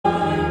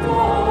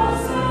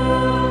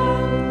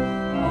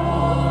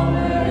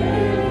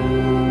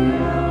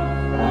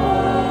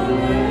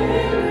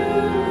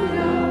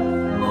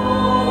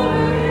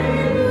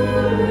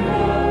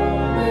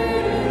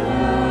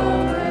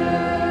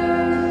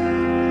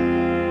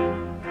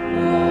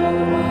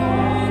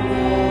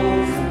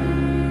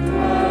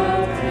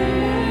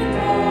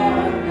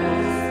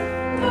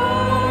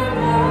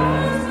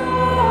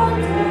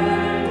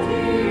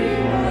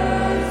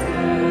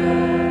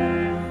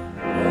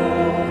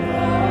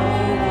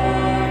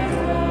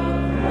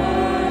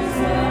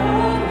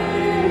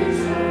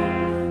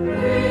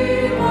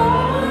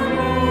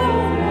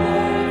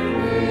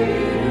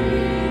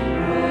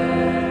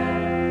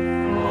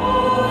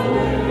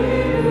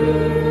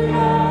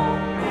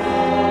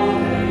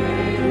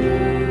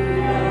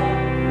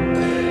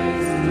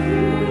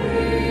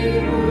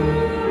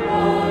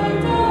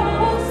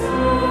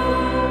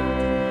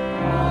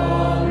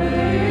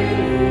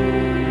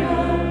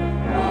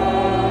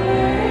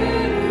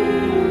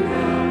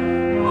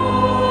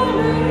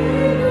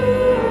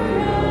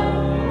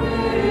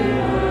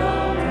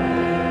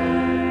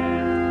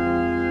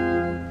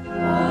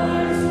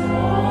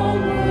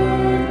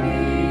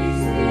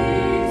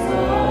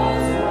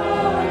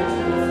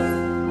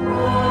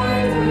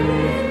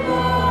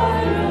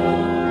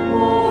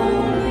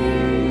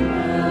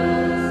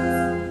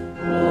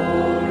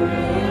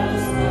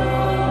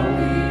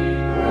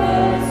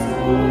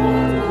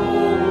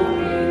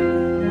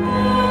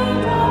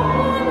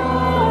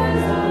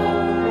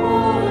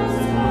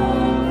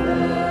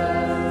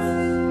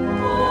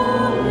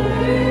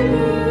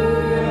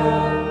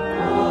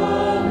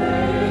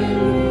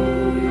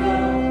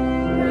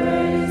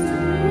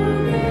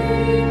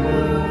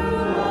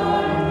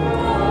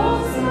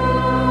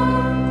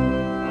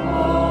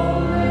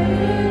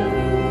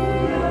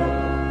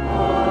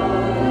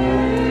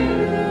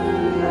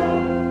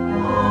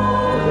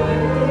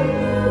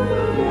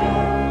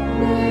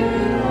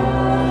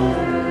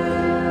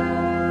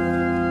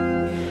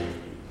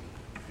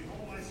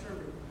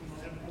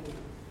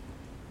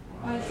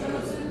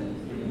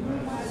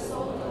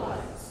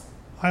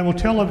I will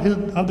tell of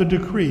the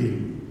decree.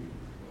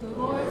 The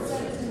Lord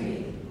said to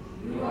me,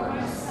 "You are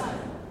my son.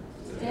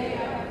 Today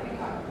I have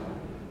begotten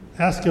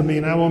you." Ask of me,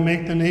 and I will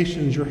make the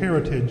nations your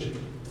heritage.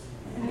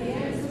 And the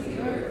ends of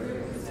the earth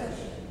your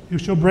possession. You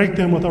shall break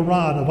them with a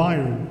rod of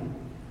iron.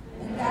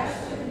 And dash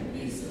them in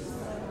pieces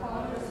like a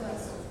potter's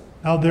vessel.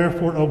 Now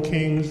therefore, O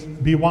kings,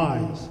 be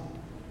wise.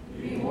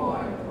 Be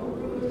warned, O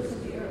rulers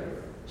of the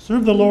earth.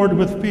 Serve the Lord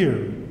with fear.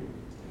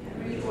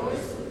 And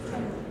rejoice with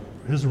trembling.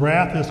 For his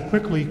wrath is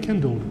quickly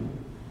kindled.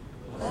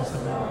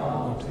 Blessed are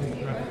all who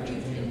take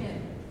refuge in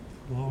him.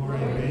 Glory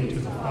be to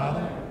the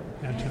Father,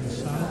 and to the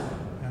Son,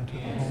 and to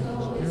the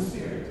Holy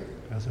Spirit,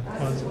 as it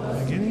was in the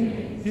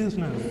beginning, is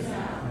now, and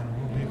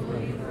will be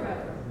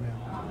forever.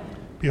 Amen.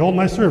 Behold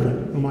my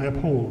servant, whom I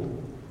uphold.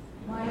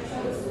 My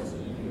chosen,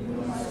 in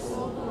whom my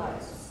soul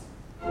delights.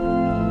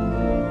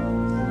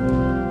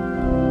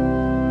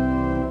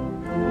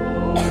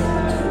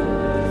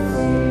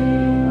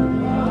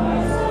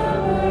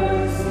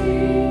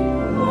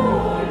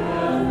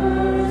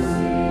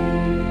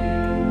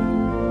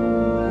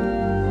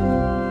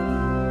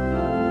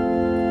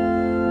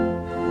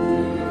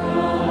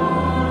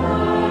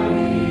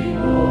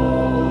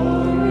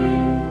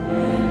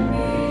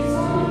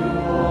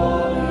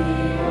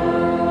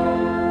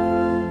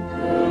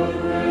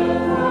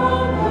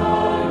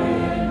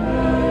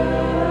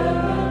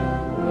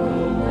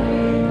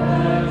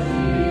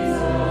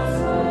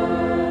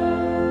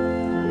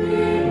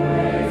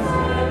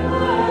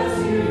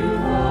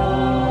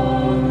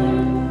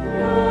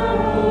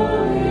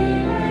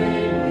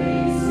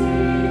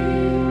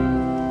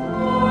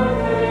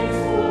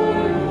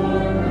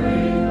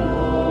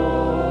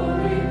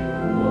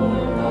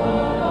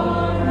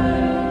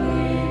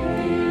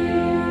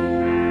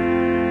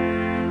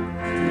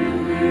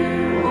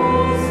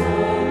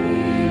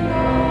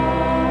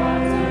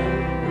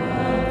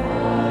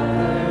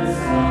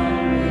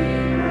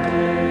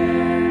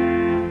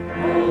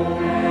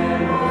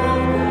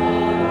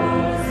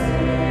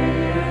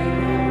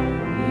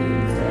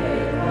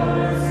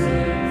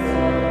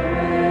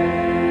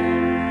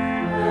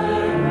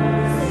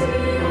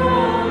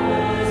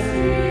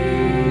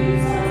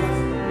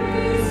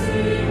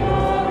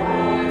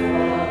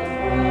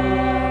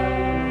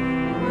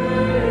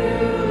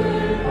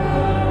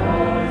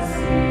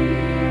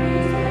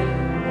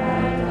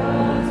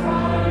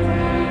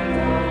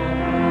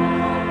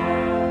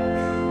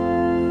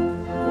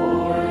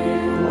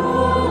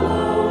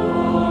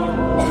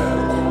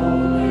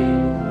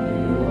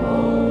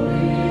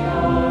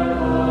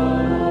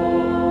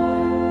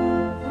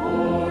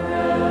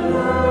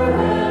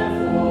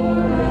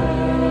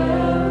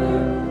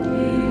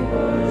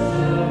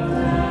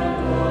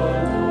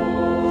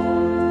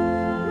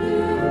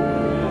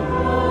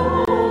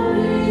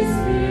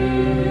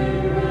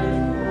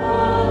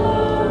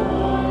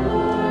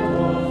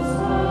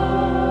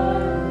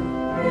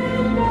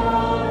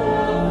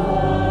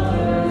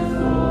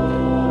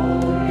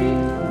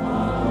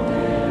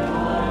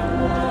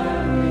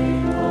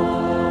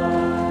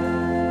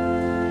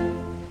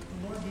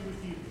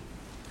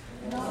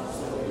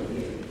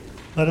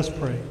 Let us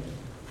pray.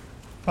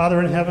 Father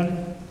in heaven,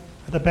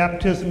 at the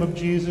baptism of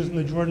Jesus in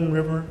the Jordan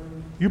River,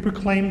 you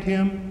proclaimed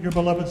him your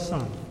beloved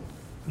Son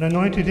and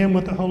anointed him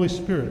with the Holy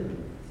Spirit.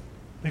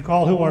 Make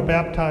all who are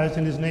baptized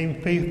in his name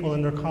faithful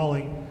in their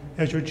calling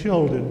as your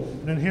children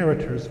and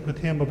inheritors with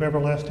him of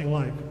everlasting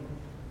life.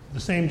 The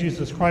same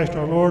Jesus Christ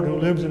our Lord, who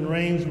lives and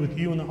reigns with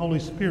you in the Holy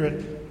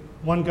Spirit,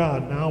 one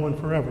God, now and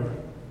forever.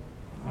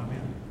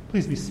 Amen.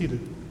 Please be seated.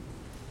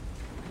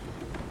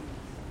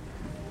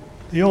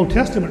 The Old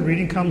Testament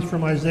reading comes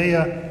from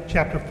Isaiah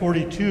chapter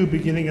 42,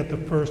 beginning at the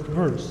first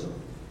verse.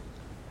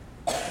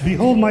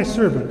 Behold my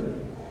servant,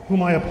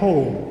 whom I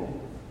uphold,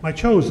 my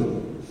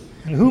chosen,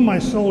 in whom my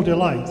soul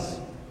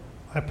delights.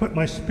 I put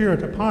my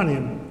spirit upon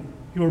him.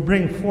 He will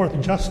bring forth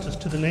justice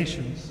to the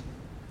nations.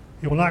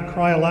 He will not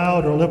cry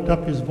aloud or lift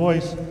up his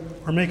voice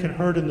or make it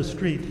heard in the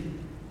street.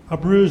 A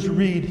bruised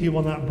reed he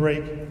will not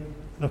break,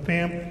 and a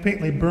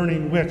faintly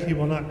burning wick he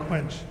will not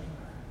quench.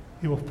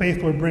 He will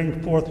faithfully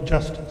bring forth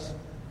justice.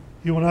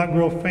 He will not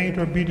grow faint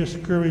or be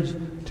discouraged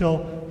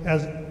till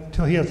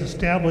he has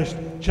established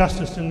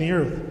justice in the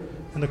earth,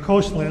 and the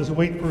coastlands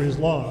wait for his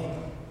law.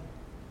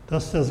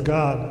 Thus says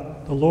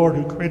God, the Lord,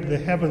 who created the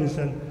heavens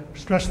and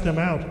stretched them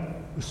out,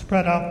 who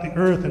spread out the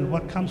earth and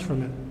what comes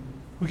from it,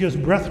 who gives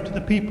breath to the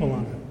people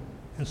on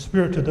it, and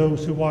spirit to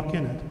those who walk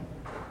in it.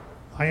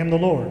 I am the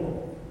Lord.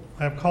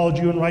 I have called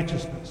you in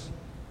righteousness.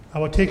 I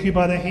will take you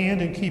by the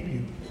hand and keep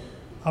you.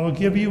 I will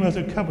give you as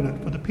a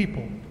covenant for the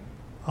people,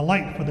 a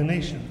light for the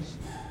nations,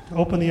 to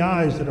open the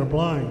eyes that are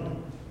blind,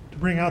 to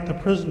bring out the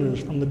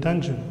prisoners from the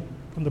dungeon,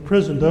 from the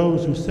prison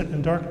those who sit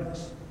in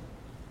darkness.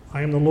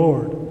 I am the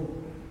Lord.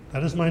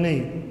 That is my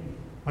name.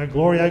 My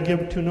glory I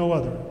give to no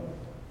other,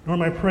 nor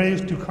my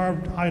praise to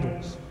carved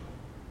idols.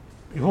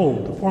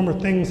 Behold, the former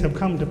things have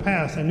come to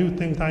pass, and new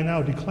things I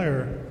now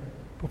declare.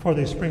 Before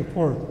they spring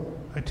forth,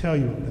 I tell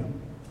you of them.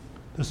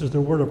 This is the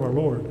word of our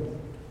Lord.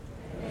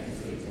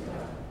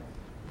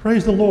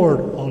 Praise the Lord,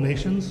 all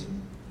nations.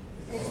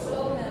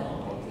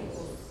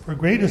 For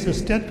great is his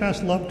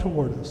steadfast love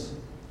toward us.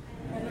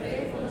 And the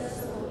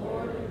faithfulness of the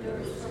Lord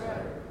endures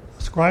forever.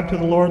 Ascribe to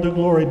the Lord the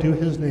glory due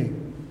his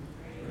name.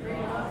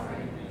 Bring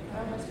offering,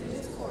 come into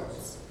his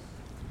courts.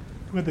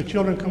 Would the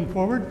children come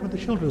forward for the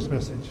children's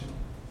message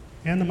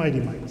and the mighty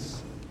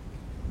mites?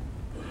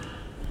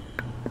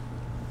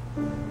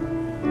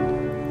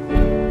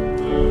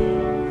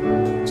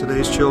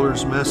 Today's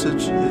children's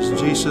message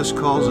is Jesus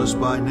Calls Us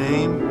by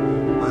Name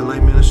by lay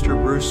minister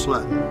Bruce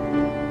Sletton.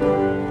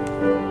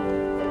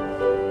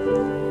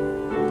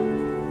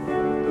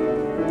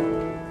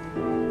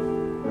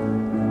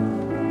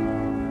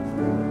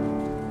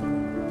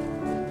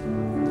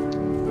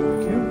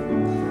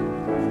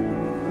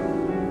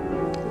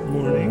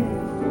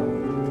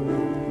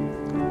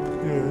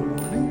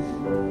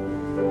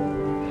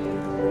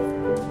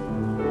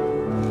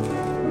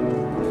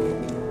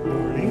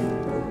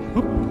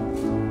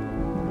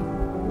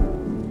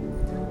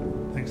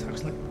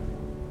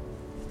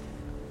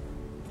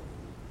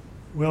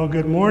 Well,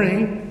 good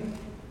morning.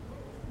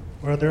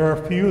 Where there are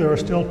few, there are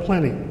still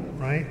plenty,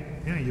 right?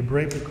 Yeah, you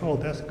brave the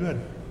cold. That's good.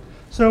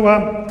 So,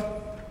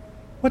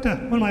 what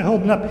am I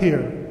holding up here?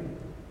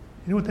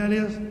 You know what that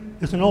is?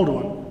 It's an old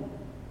one. You know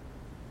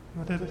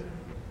what that is?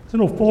 It's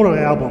an old photo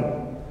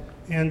album.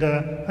 And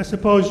I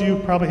suppose you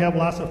probably have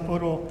lots of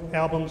photo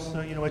albums,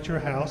 at your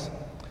house.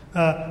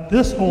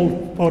 This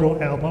old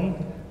photo album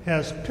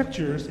has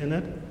pictures in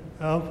it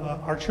of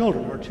our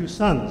children, our two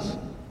sons.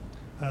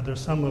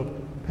 There's some of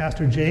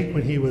Pastor Jake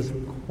when he was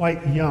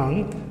quite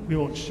young. We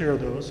won't share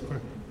those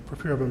for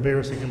fear of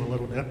embarrassing him a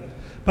little bit.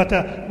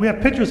 But we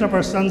have pictures of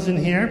our sons in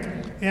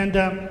here, and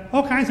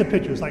all kinds of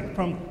pictures, like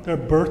from their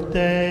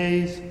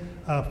birthdays,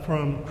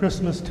 from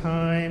Christmas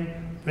time,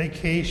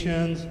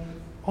 vacations,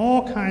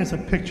 all kinds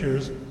of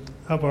pictures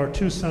of our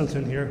two sons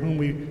in here, whom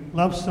we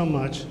love so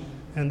much,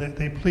 and that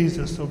they please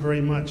us so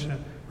very much.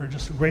 We're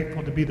just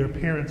grateful to be their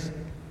parents.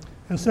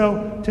 And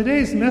so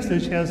today's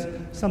message has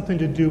something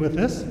to do with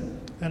this.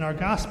 And our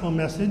gospel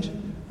message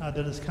that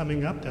is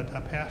coming up, that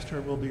a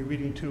pastor will be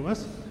reading to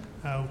us,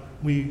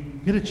 we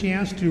get a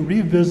chance to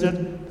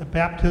revisit the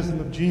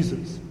baptism of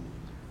Jesus.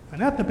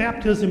 And at the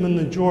baptism in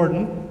the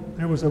Jordan,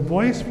 there was a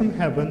voice from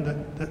heaven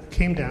that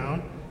came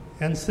down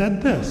and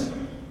said this.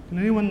 Can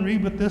anyone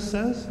read what this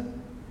says?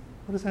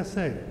 What does that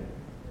say?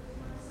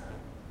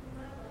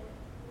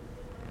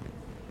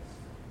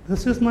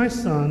 This is my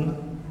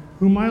son,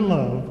 whom I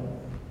love.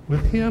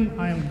 With him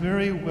I am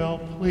very well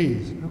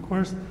pleased. And of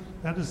course,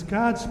 that is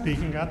God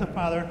speaking, God the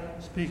Father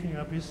speaking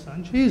of his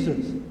son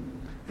Jesus.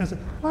 And so,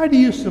 why do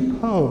you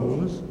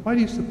suppose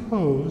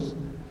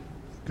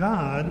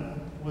God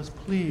was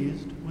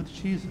pleased with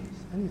Jesus?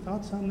 Any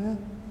thoughts on that?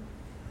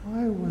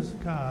 Why was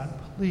God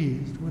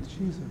pleased with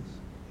Jesus?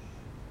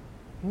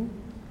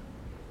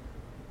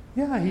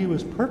 Yeah, he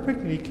was perfect,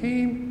 and he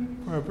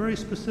came for a very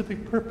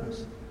specific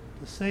purpose,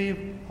 to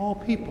save all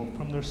people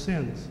from their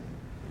sins.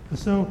 And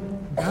so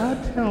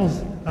God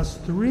tells us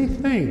three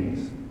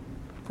things.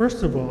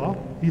 First of all,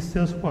 he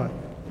says what?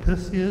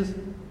 This is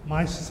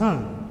my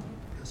son.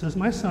 This is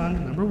my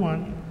son, number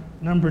one.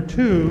 Number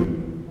two,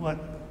 what?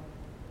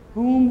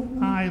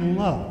 Whom I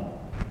love.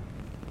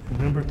 And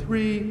number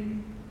three,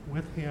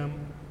 with him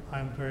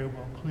I'm very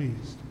well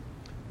pleased.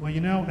 Well,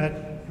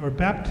 at your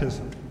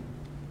baptism,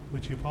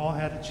 which you've all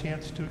had a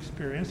chance to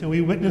experience, and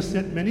we witness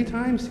it many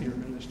times here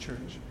in this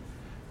church.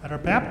 At our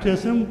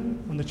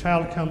baptism, when the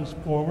child comes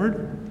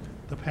forward,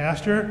 the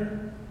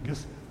pastor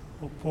gets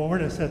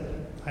forward and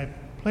said, I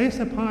place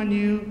upon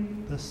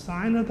you the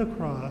sign of the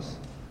cross,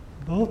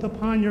 both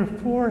upon your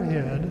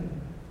forehead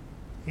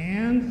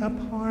and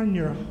upon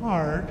your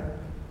heart,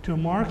 to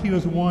mark you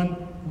as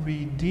one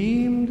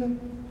redeemed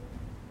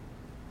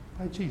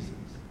by Jesus.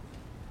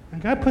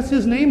 And God puts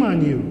his name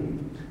on you.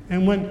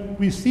 And when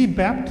we see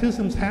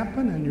baptisms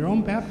happen in your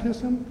own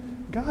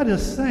baptism, God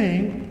is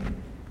saying,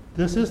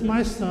 this is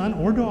my son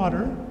or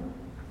daughter,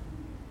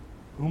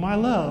 whom I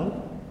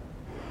love,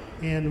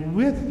 and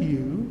with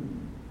you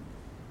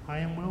I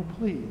am well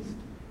pleased.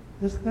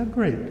 Isn't that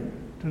great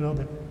to know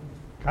that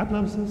God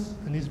loves us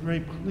and he's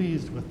very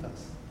pleased with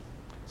us?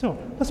 So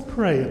let's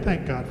pray and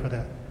thank God for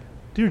that.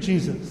 Dear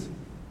Jesus,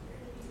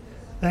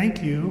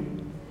 thank you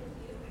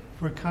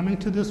for coming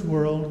to this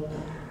world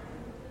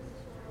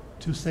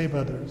to save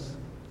others.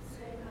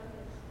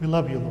 We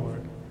love you,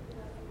 Lord.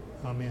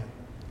 Amen.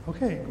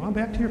 Okay, go on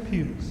back to your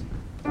pews.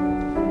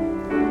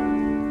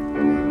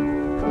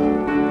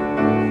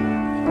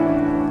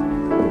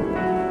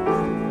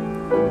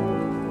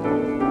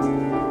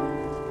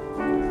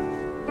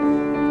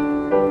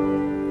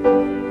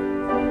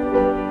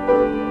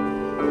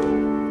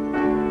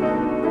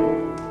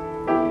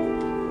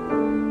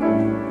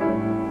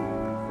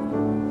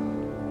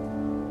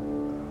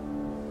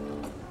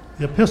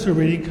 The epistle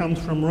reading comes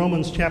from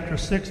Romans chapter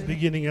 6,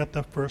 beginning at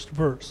the first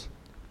verse.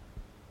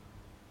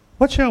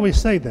 What shall we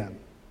say then?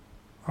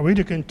 Are we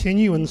to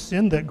continue in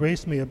sin that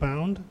grace may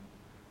abound?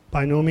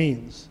 By no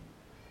means.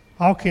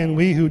 How can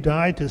we who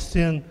died to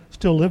sin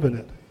still live in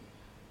it?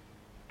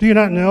 Do you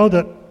not know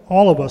that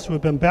all of us who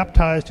have been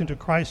baptized into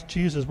Christ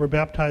Jesus were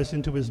baptized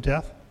into his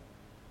death?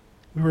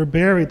 We were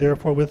buried,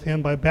 therefore, with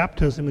him by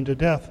baptism into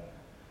death,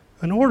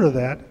 in order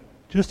that,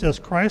 just as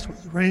Christ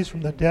was raised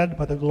from the dead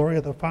by the glory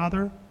of the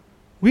Father,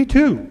 we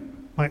too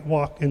might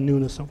walk in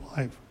newness of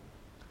life.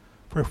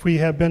 For if we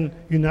have been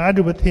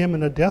united with him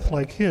in a death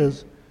like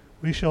his,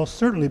 we shall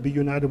certainly be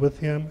united with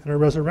him in a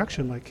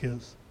resurrection like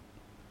his.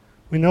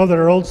 We know that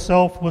our old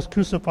self was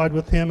crucified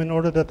with him in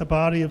order that the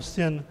body of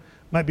sin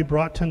might be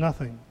brought to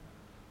nothing,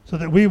 so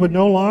that we would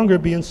no longer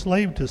be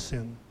enslaved to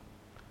sin.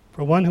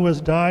 For one who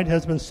has died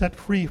has been set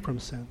free from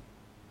sin.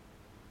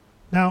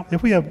 Now,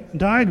 if we have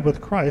died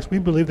with Christ, we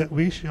believe that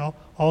we shall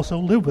also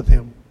live with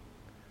him.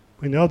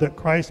 We know that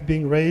Christ,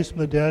 being raised from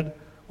the dead,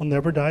 will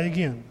never die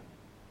again.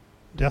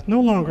 Death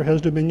no longer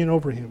has dominion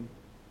over him.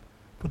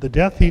 For the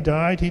death he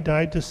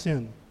died to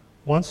sin,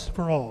 once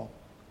for all.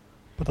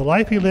 But the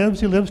life he lives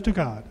to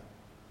God.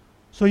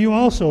 So you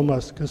also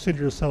must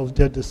consider yourselves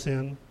dead to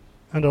sin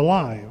and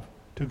alive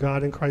to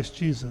God in Christ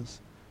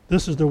Jesus.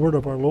 This is the word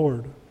of our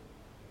Lord.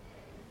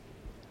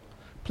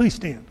 Please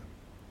stand.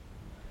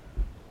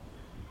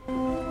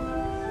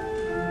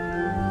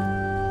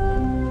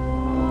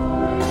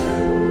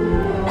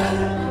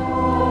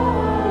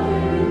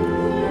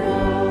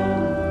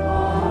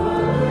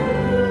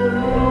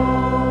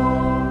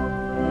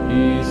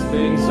 These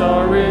things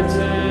are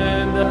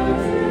written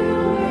that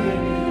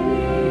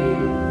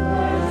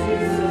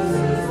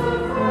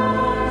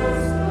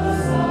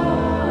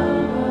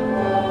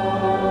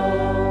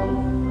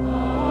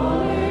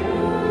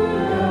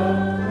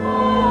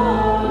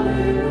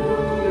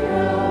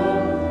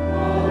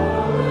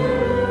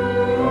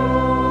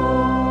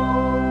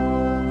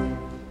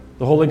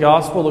The Holy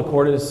Gospel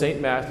according to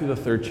St. Matthew, the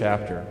 3rd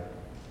chapter.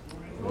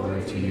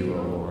 Glory to you,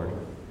 O Lord.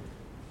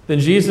 Then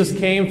Jesus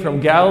came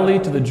from Galilee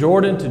to the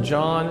Jordan to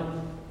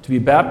John to be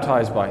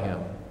baptized by him.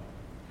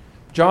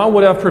 John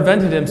would have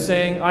prevented him,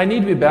 saying, I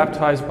need to be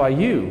baptized by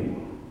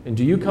you, and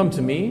do you come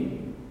to me?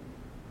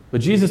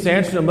 But Jesus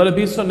answered him, Let it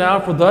be so now,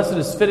 for thus it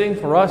is fitting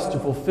for us to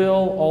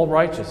fulfill all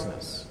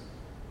righteousness.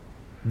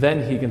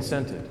 Then he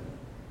consented.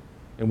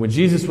 And when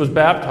Jesus was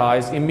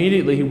baptized,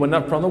 immediately he went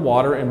up from the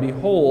water, and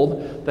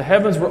behold, the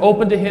heavens were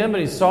opened to him,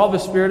 and he saw the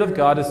Spirit of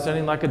God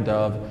descending like a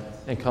dove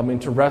and coming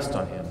to rest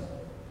on him.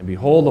 And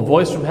behold, a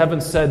voice from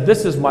heaven said,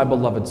 This is my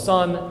beloved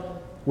Son,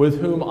 with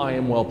whom I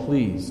am well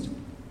pleased.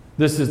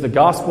 This is the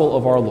gospel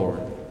of our Lord.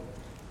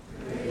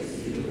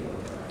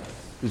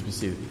 Please be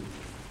seated.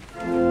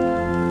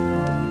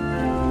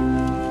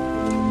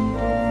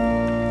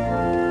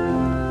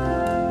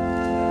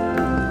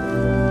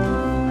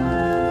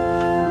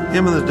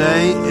 Hymn of the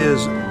day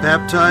is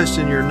Baptized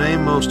in Your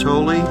Name Most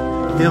Holy,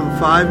 hymn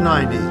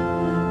 590.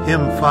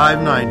 Hymn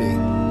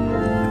 590.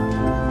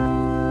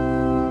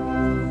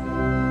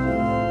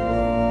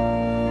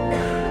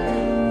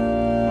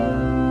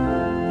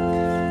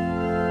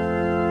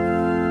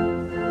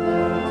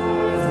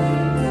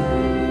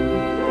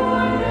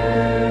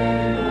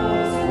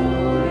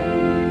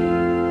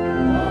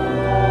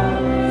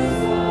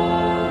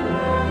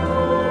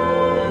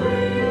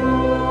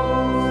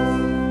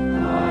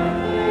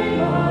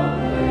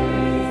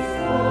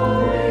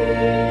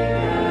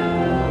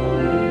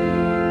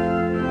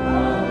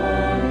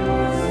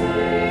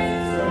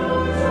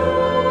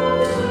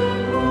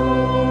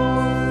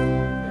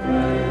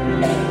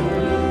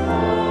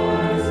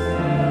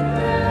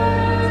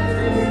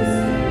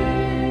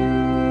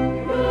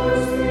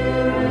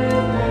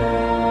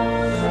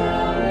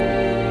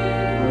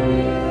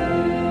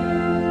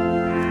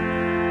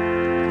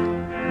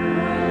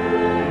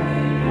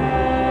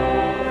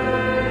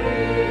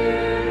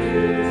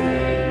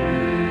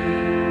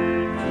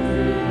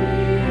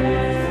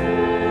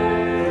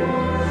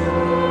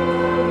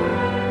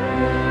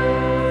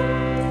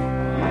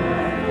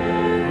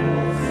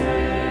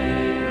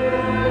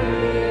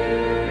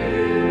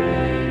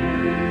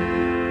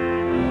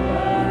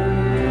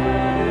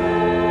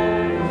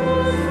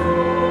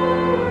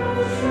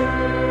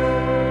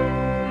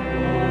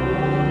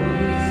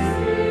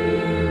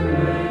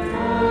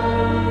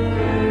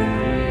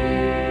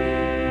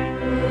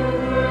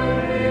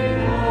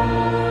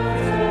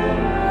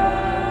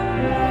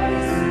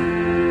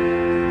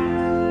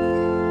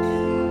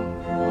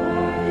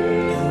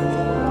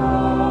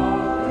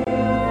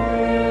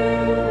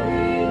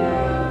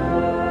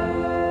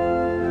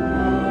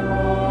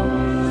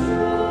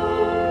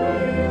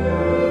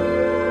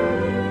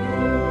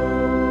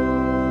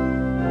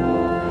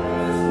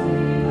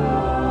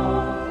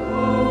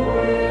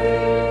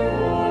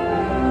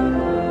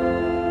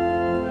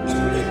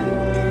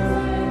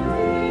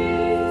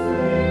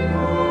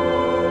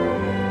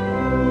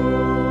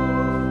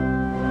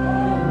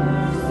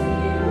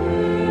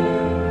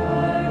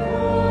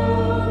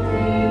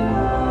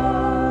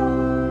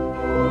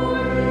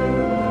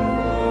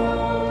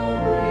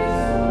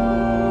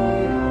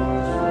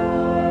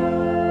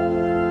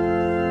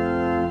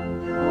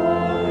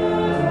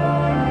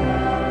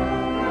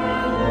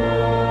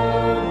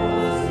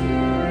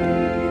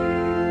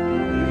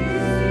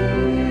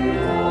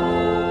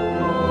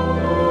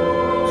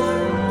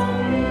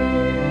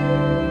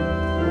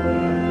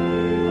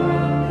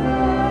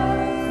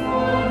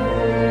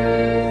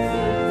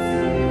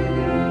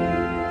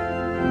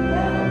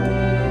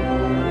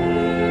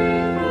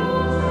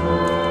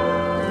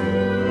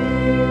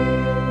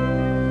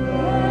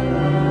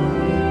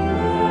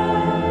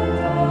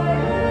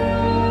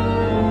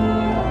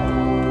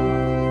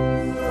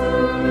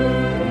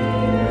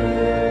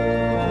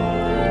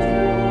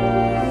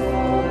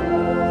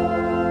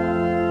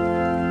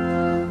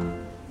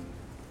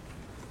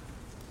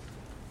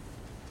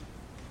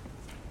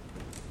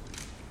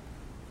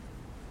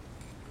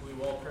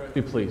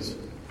 Be pleased.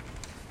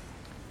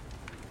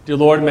 Dear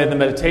Lord, may the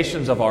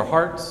meditations of our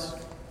hearts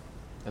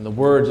and the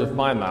words of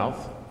my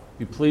mouth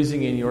be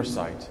pleasing in your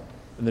sight.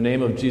 In the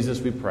name of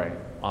Jesus we pray.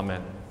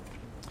 Amen.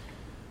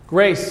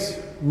 Grace,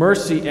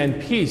 mercy,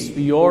 and peace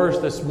be yours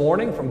this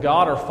morning from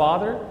God our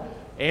Father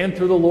and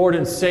through the Lord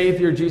and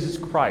Savior Jesus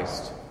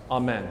Christ.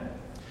 Amen.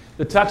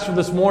 The text for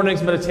this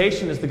morning's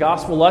meditation is the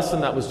gospel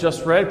lesson that was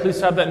just read. Please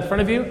have that in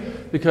front of you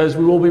because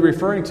we will be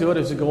referring to it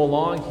as we go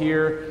along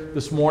here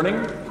this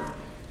morning.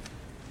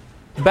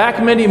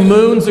 Back many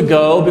moons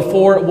ago,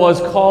 before it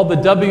was called the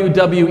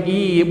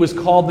WWE, it was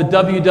called the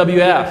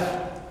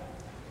WWF.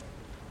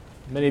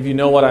 Many of you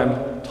know what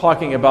I'm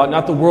talking about.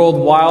 Not the World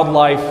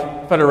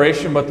Wildlife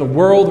Federation, but the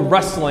World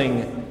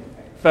Wrestling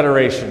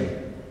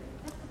Federation.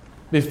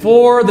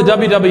 Before the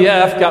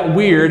WWF got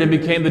weird and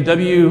became the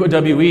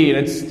WWE,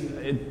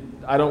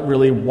 and I don't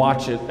really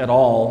watch it at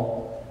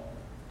all.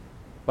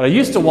 But I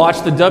used to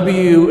watch the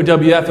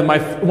WWF, and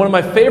one of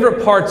my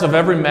favorite parts of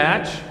every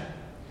match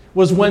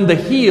was when the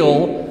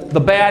heel, the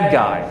bad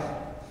guy,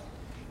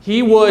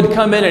 he would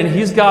come in and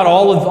he's got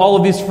all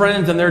of his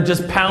friends and they're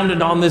just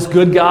pounding on this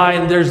good guy,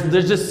 and there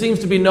just seems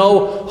to be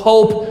no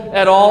hope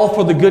at all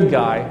for the good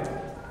guy.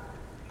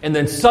 And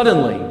then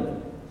suddenly,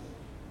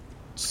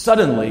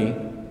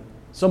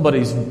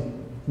 somebody's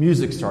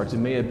music starts. It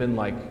may have been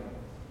like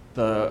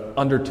the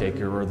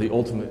Undertaker or the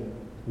Ultimate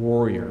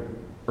Warrior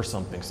or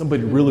something.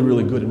 Somebody really,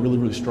 really good and really,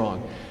 really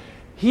strong.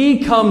 He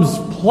comes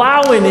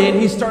plowing in,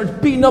 he starts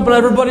beating up on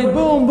everybody,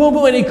 boom, boom,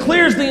 boom, and he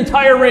clears the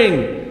entire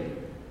ring.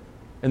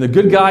 And the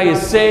good guy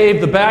is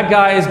saved, the bad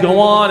guys go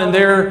on, and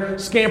they're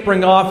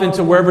scampering off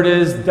into wherever it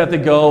is that they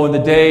go, and the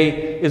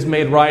day is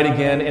made right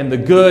again, and the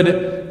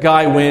good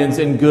guy wins,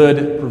 and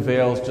good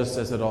prevails, just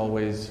as it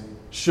always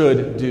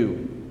should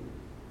do.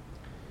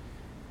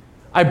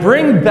 I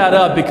bring that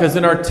up because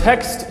in our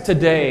text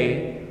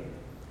today,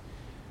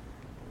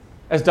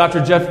 as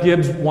Dr. Jeff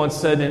Gibbs once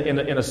said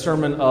in a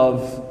sermon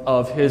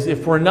of his,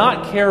 if we're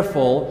not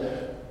careful,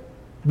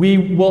 we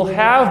will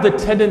have the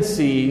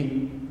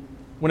tendency,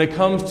 when it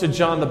comes to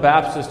John the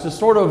Baptist, to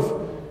sort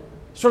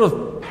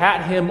of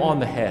pat him on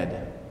the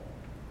head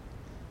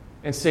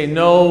and say,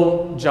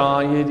 no,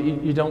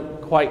 John, you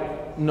don't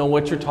quite know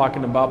what you're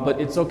talking about,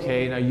 but it's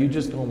okay. Now you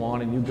just go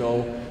on and you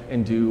go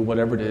and do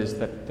whatever it is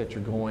that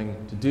you're going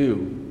to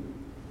do.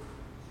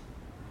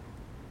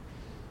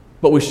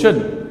 But we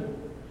shouldn't.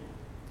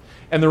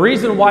 And the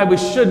reason why we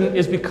shouldn't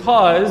is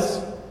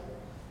because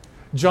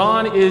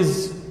John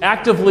is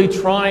actively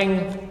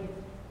trying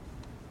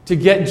to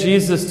get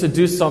Jesus to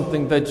do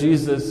something that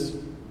Jesus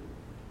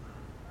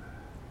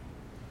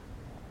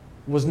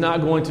was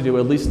not going to do,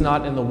 at least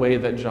not in the way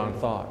that John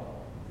thought.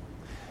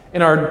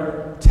 In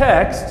our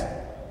text,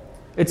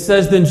 it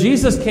says, "Then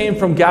Jesus came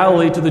from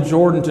Galilee to the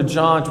Jordan to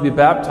John to be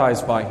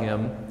baptized by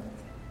him.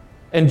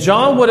 And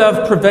John would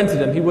have prevented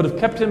him. He would have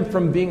kept him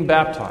from being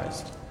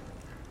baptized,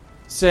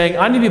 saying,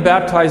 'I need to be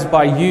baptized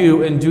by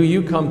you, and do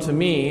you come to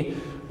me?'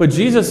 But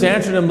Jesus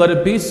answered him, 'Let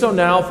it be so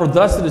now, for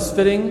thus it is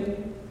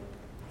fitting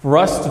for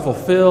us to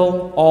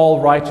fulfill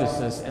all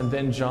righteousness.'" And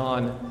then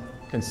John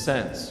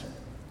consents.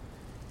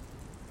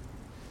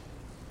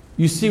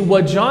 You see,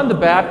 what John the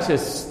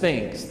Baptist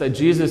thinks that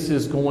Jesus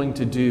is going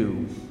to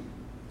do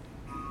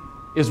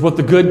is what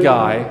the good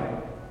guy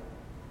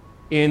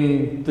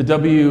in the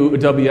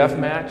WWF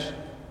match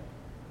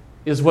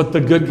is what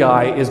the good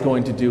guy is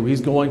going to do.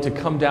 He's going to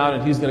come down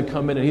and he's going to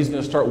come in and he's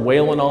going to start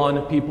wailing on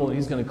people and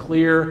he's going to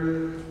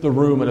clear the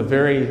room in a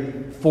very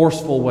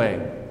forceful way.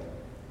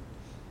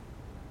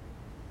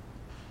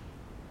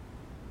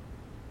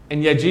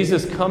 And yet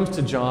Jesus comes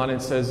to John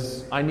and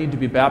says, "I need to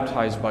be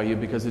baptized by you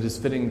because it is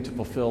fitting to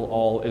fulfill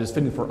all, it is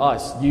fitting for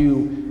us,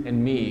 you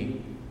and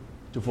me,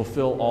 to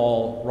fulfill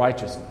all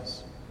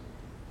righteousness."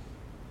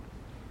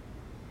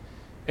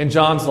 And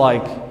John's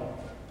like,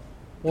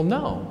 "Well,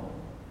 no.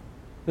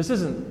 This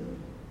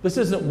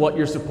isn't what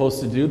you're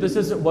supposed to do. This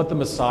isn't what the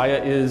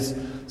Messiah is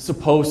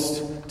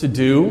supposed to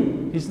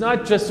do. He's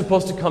not just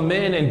supposed to come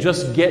in and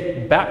just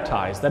get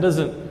baptized. That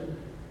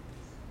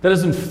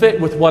doesn't fit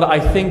with what I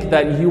think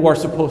that you are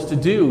supposed to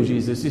do,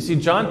 Jesus." You see,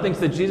 John thinks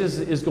that Jesus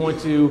is going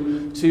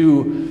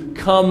to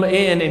come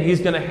in and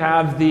he's going to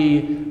have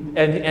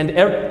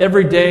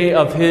every day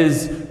of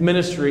his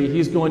ministry,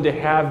 he's going to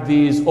have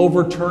these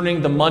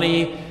overturning the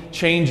money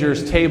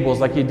changers' tables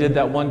like he did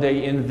that one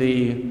day in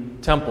the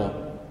temple.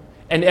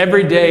 And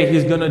every day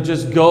he's going to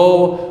just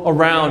go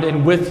around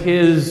and with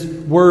his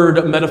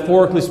word,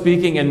 metaphorically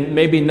speaking, and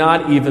maybe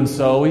not even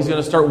so, he's going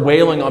to start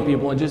wailing on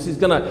people and just he's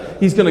going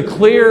to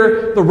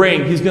clear the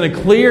ring. He's going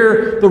to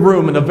clear the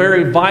room in a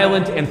very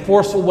violent and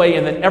forceful way,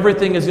 and then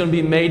everything is going to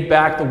be made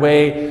back the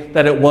way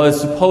that it was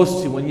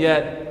supposed to. And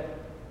yet,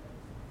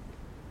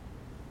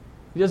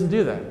 he doesn't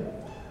do that.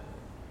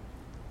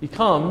 He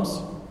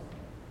comes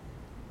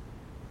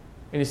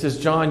and he says,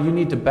 "John, you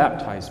need to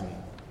baptize me."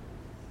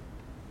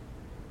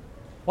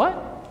 What?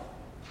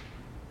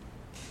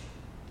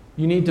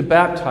 You need to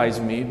baptize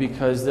me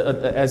because,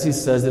 as he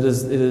says, it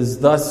is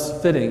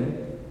thus fitting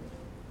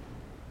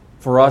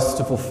for us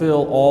to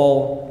fulfill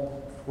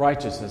all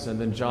righteousness. And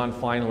then John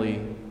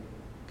finally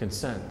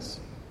consents.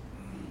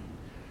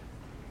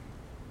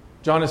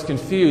 John is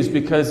confused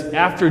because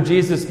after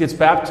Jesus gets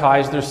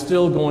baptized, there's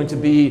still going to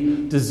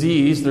be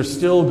disease, there's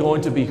still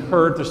going to be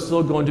hurt, there's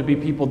still going to be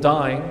people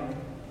dying,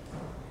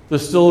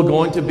 there's still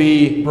going to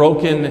be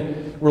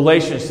broken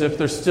relationships,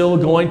 there's still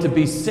going to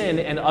be sin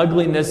and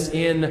ugliness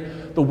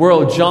in the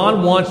world.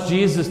 John wants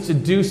Jesus to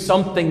do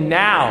something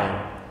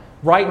now,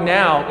 right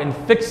now, and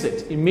fix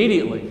it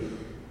immediately.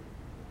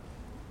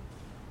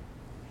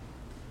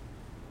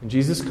 And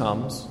Jesus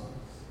comes,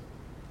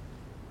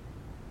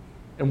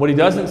 and what he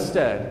does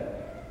instead,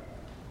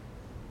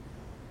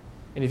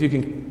 and if you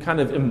can kind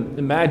of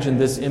imagine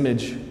this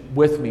image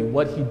with me,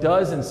 what he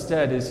does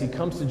instead is he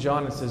comes to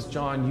John and says,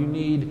 John, you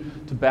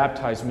need to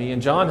baptize me.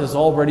 And John has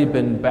already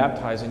been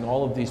baptizing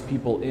all of these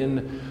people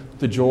in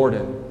the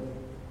Jordan.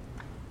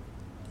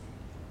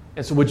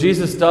 And so what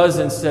Jesus does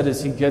instead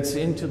is he gets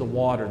into the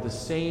water, the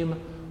same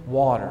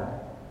water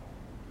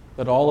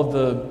that all of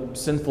the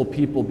sinful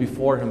people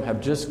before him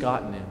have just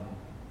gotten in.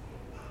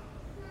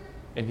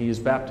 And he is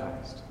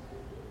baptized.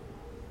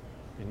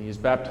 And he is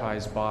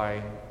baptized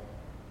by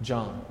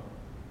John.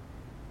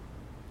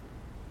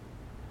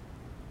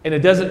 And it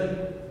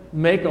doesn't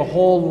make a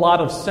whole lot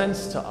of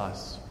sense to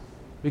us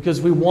because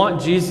we want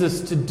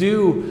Jesus to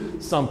do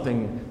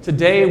something.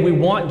 Today we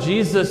want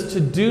Jesus to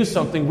do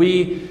something.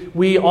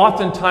 We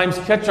oftentimes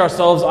catch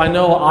ourselves, I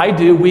know I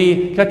do,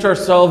 we catch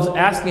ourselves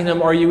asking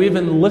him, are you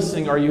even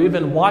listening? Are you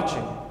even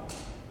watching?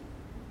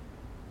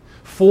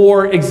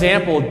 For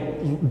example,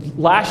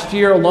 last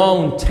year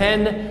alone,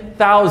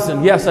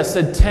 10,000, yes, I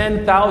said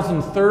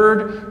 10,000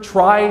 third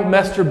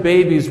trimester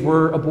babies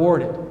were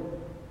aborted.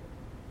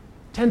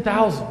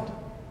 10,000.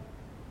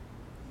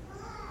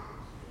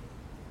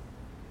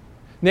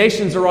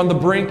 Nations are on the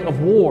brink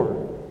of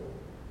war.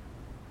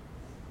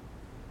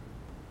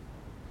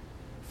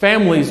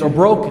 Families are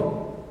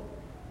broken.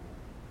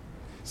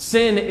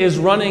 Sin is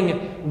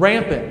running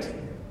rampant.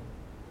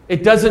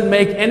 It doesn't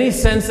make any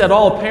sense at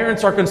all.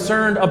 Parents are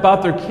concerned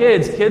about their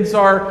kids. Kids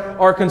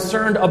are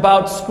concerned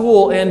about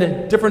school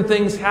and different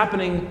things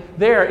happening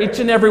there. Each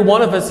and every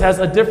one of us has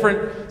a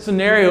different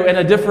scenario and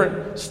a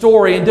different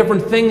story and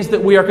different things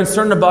that we are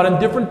concerned about and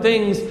different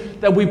things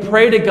that we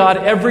pray to God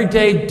every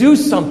day. Do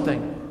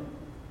something.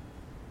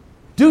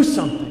 Do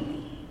something.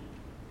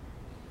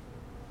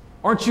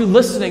 Aren't you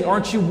listening?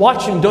 Aren't you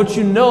watching? Don't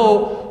you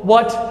know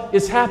what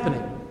is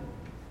happening?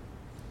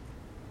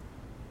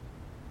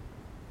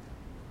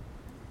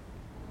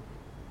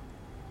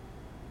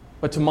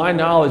 But to my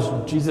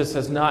knowledge, Jesus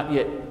has not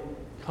yet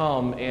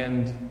come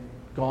and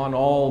gone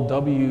all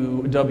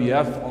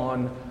WWF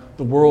on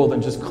the world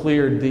and just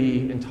cleared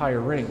the entire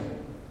ring.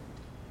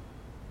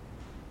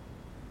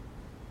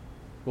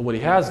 But what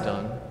he has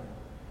done,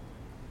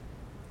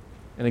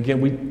 and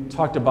again, we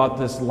talked about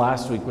this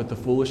last week with the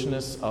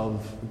foolishness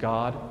of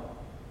God.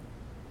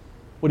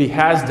 What he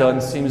has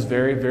done seems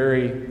very,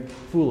 very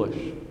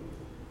foolish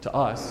to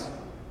us.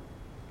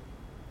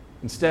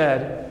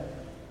 Instead,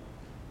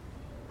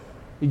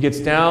 he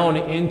gets down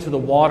into the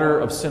water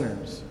of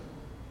sinners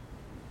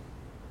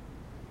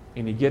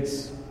and he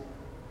gets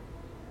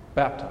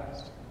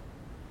baptized,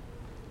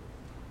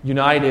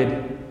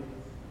 united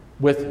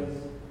with him.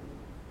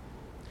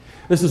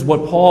 This is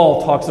what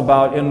Paul talks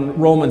about in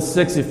Romans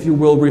 6. If you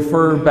will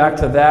refer back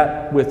to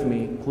that with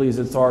me, please.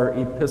 It's our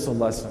epistle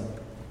lesson.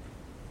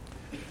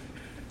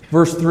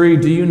 Verse 3,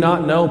 do you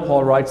not know,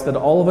 Paul writes, that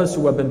all of us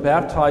who have been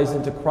baptized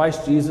into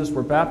Christ Jesus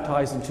were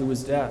baptized into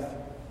his death?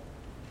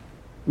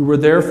 We were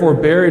therefore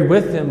buried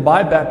with him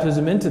by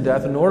baptism into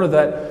death, in order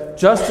that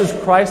just as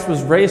Christ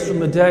was raised from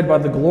the dead by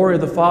the glory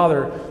of the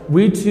Father,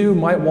 we too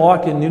might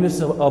walk in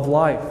newness of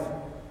life.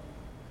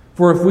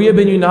 For if we have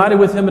been united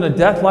with him in a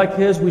death like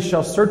his, we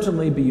shall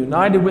certainly be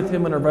united with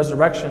him in a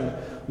resurrection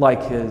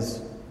like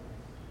his.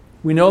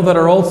 We know that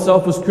our old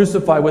self was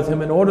crucified with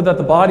him in order that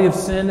the body of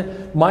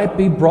sin might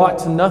be brought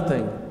to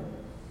nothing,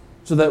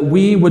 so that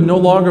we would no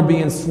longer be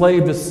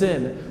enslaved to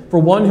sin. For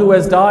one who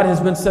has died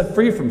has been set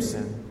free from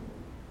sin.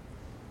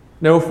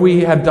 Now, if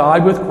we have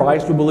died with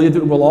Christ, we believe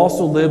that we will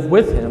also live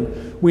with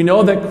him. We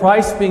know that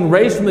Christ, being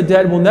raised from the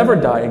dead, will never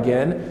die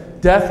again.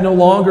 Death no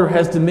longer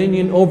has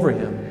dominion over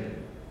him.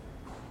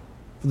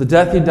 For the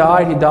death he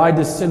died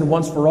to sin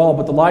once for all,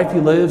 but the life he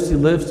lives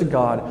to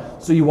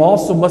God. So you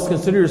also must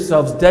consider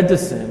yourselves dead to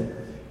sin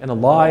and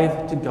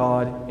alive to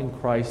God in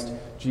Christ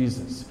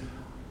Jesus.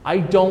 I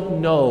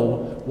don't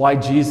know why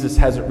Jesus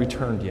hasn't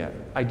returned yet.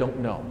 I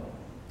don't know.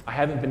 I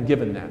haven't been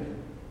given that.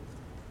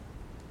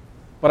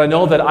 But I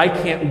know that I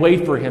can't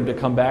wait for him to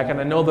come back,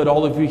 and I know that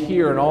all of you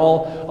here and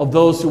all of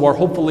those who are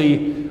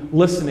hopefully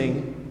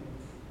listening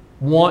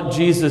want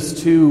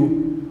Jesus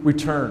to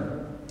return.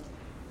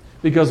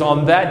 Because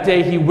on that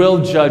day he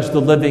will judge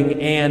the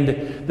living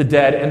and the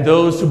dead, and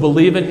those who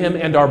believe in him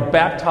and are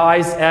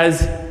baptized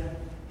as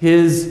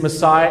his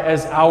Messiah,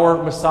 as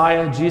our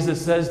Messiah,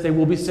 Jesus says they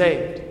will be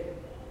saved.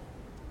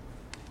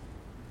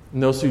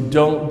 And those who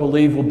don't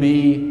believe will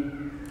be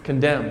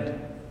condemned.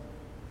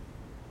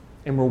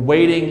 And we're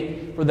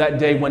waiting for for that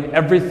day when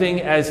everything,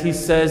 as he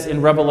says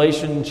in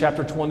Revelation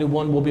chapter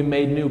 21, will be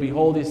made new.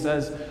 Behold, he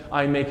says,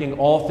 I am making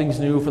all things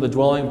new, for the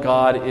dwelling of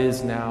God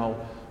is now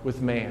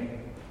with man.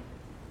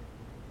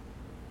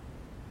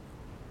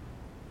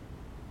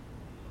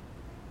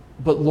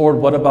 But Lord,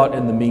 what about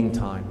in the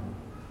meantime?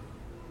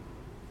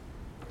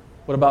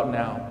 What about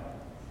now?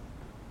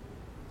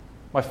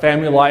 My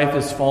family life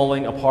is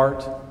falling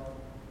apart.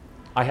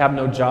 I have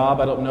no job.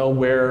 I don't know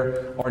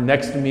where our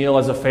next meal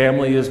as a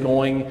family is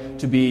going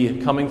to be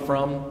coming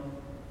from.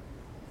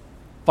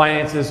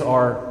 Finances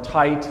are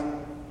tight.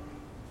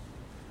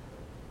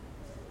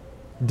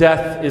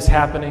 Death is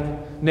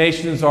happening.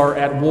 Nations are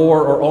at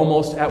war or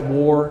almost at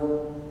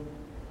war.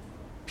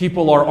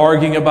 People are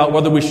arguing about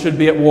whether we should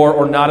be at war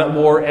or not at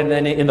war, and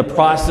then in the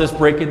process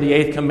breaking the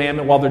 8th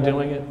commandment while they're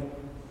doing it.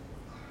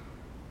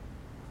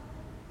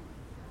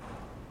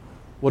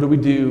 What do we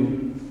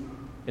do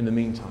in the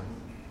meantime?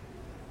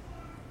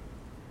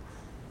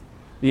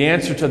 The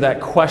answer to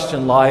that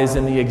question lies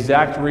in the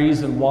exact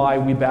reason why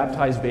we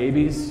baptize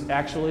babies,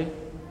 actually.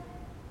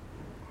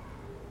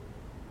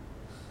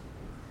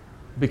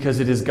 Because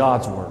it is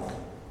God's work,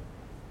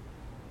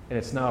 and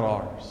it's not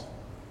ours.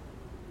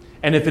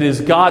 And if it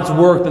is God's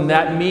work, then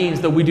that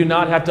means that we do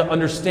not have to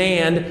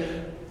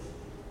understand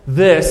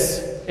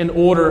this in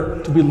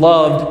order to be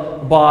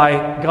loved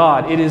by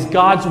God. It is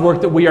God's work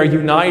that we are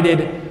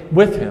united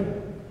with Him.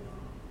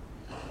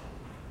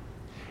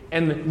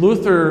 And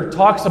Luther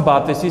talks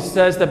about this. He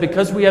says that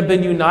because we have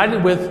been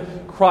united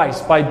with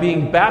Christ by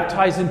being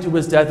baptized into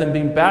His death and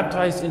being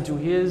baptized into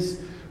His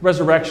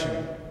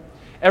resurrection,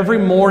 every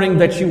morning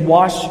that you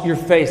wash your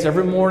face,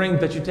 every morning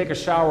that you take a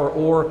shower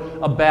or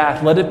a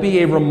bath, let it be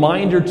a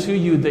reminder to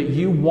you that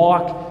you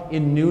walk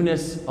in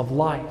newness of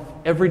life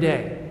every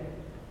day.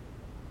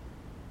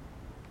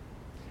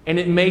 And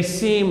it may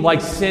seem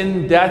like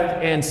sin, death,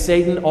 and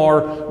Satan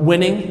are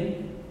winning,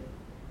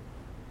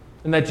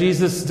 and that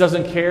Jesus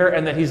doesn't care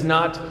and that He's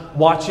not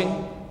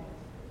watching.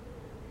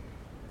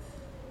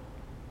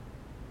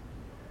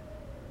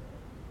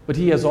 But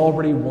He has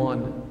already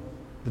won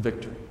the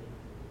victory.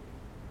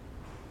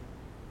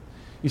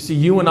 You see,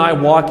 you and I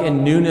walk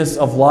in newness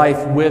of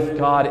life with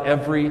God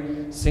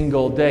every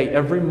single day,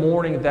 every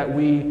morning that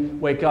we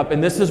wake up.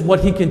 And this is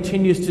what He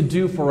continues to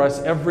do for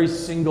us every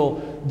single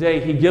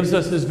day. He gives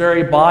us His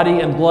very body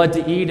and blood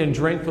to eat and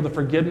drink for the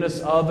forgiveness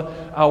of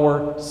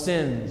our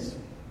sins.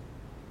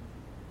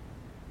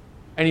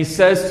 And He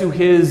says to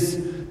His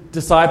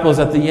disciples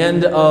at the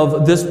end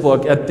of this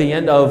book, at the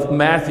end of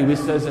Matthew, He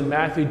says in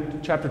Matthew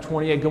chapter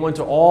 28, go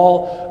into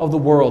all of the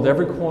world,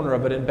 every corner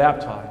of it, and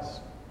baptize.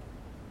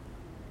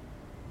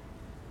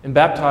 And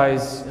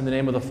baptize in the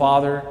name of the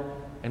Father,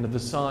 and of the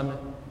Son,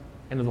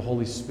 and of the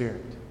Holy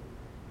Spirit.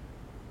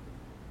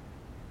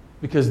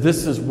 Because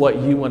this is what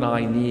you and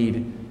I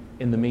need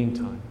in the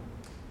meantime,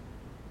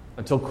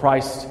 until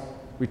Christ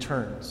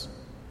returns.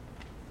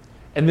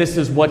 And this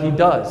is what He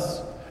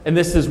does. And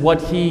this is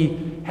what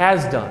He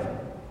has done.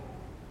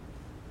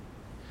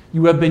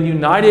 You have been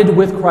united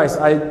with Christ.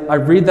 I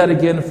read that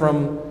again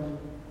from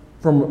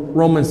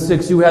Romans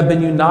 6. You have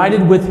been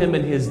united with Him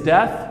in His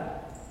death.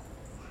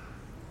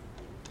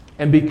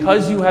 And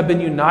because you have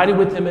been united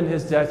with Him in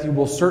His death, you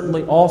will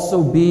certainly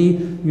also be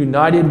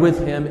united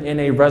with Him in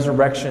a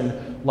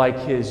resurrection like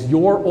His.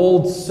 Your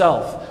old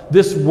self,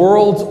 this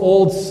world's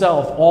old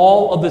self,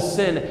 all of the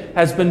sin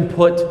has been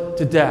put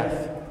to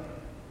death.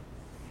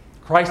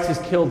 Christ has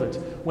killed it.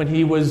 When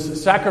He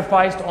was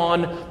sacrificed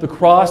on the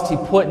cross, He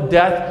put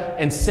death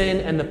and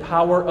sin and the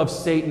power of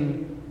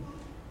Satan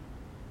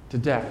to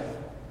death.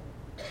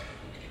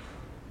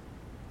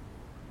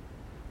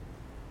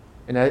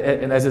 And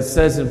as it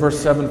says in verse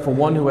 7, for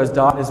one who has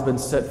died has been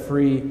set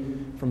free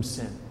from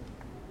sin.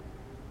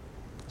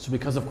 So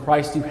because of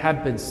Christ, you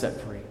have been set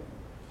free.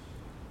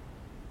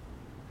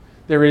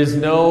 There is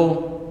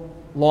no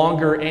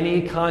longer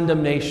any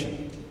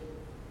condemnation.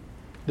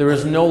 There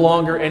is no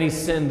longer any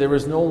sin. There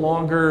is no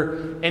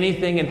longer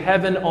anything in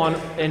heaven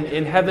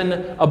in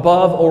heaven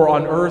above or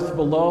on earth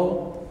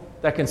below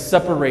that can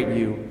separate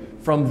you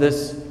from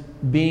this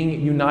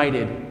being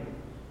united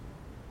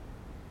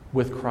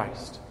with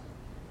Christ.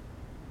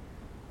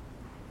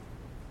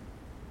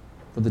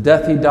 For the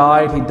death He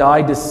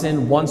died to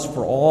sin once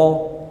for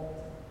all.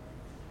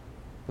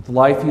 But the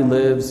life He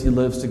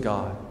lives to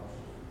God.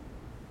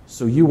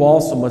 So you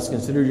also must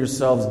consider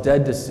yourselves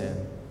dead to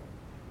sin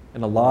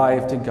and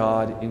alive to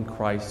God in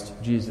Christ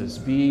Jesus.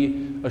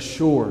 Be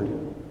assured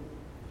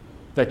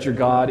that your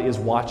God is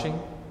watching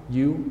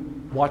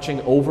you, watching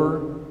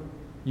over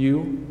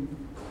you.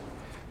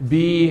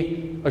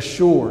 Be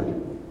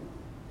assured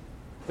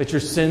that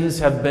your sins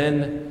have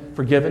been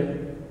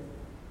forgiven.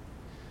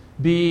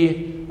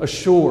 Be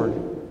assured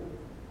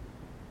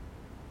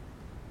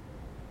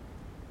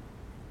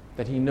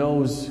that He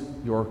knows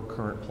your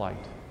current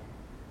plight.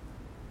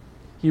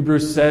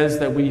 Hebrews says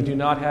that we do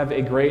not have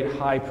a great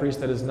high priest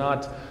that does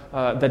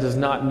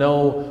not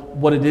know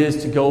what it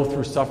is to go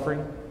through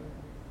suffering,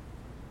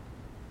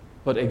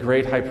 but a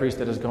great high priest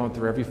that has gone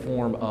through every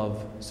form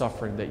of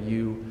suffering that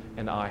you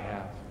and I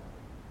have.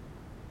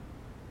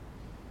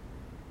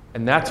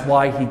 And that's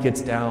why he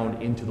gets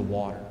down into the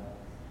water.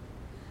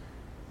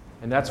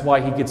 And that's why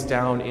he gets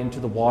down into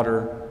the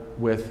water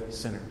with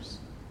sinners.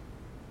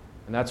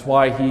 And that's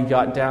why he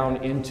got down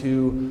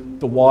into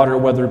the water,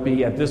 whether it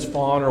be at this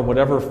font or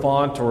whatever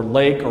font or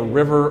lake or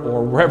river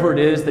or wherever it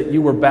is that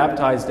you were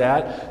baptized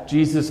at.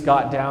 Jesus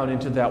got down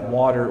into that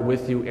water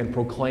with you and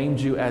proclaimed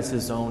you as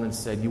his own and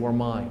said, "You are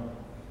mine.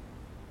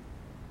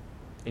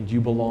 And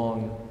you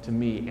belong to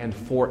me, and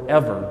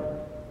forever."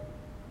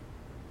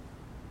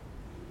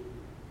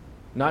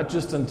 Not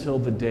just until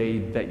the day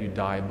that you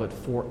die, but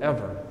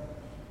forever.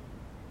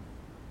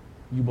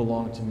 You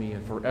belong to me,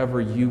 and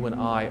forever you and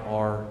I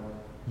are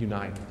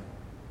united.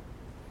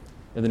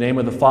 In the name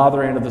of the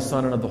Father, and of the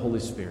Son, and of the Holy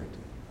Spirit.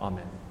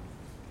 Amen.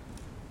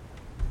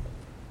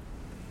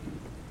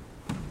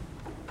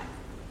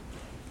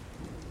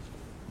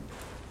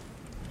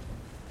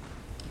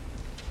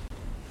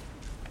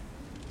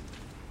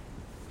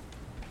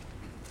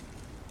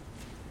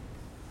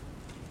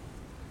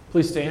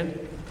 Please stand.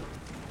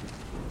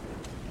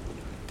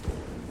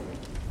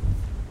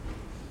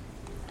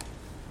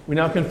 We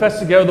now confess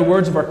together the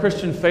words of our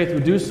Christian faith. We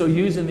do so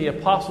using the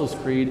Apostles'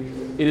 Creed.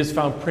 It is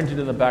found printed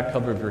in the back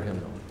cover of your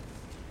hymnal.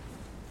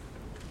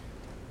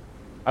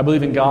 I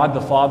believe in God,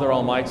 the Father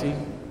Almighty,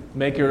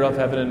 maker of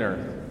heaven and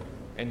earth,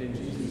 and in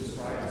Jesus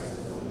Christ, his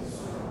only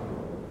Son, our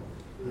Lord,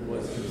 who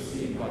was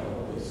conceived by the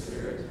Holy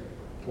Spirit,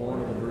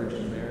 born of the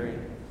Virgin Mary,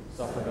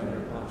 suffered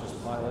under Pontius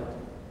Pilate,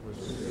 was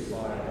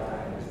crucified,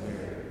 died, and was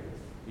buried.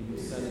 He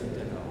descended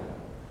into hell.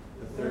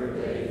 The third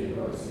day he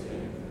rose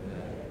again from the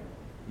dead.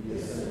 He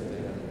ascended to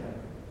heaven,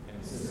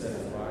 and sits at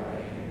the right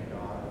hand of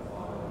God, the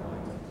Father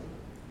Almighty.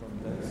 From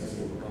thence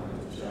he will come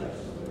to judge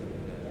the living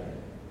and the dead.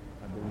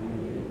 I believe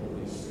in the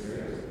Holy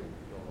Spirit,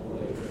 the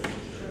Holy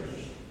Christian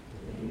Church,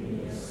 the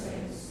communion of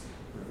saints,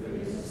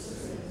 forgiveness of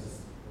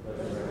sins, the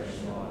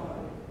resurrection of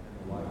body,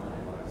 and the life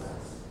that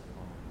lasts.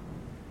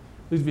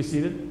 Please be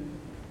seated.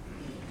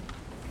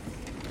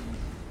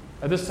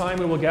 At this time,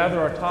 we will gather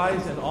our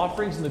tithes and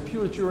offerings, and the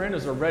pew that you're in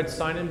is a red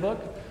sign-in book.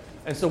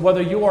 And so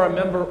whether you are a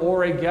member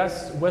or a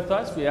guest with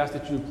us, we ask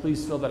that you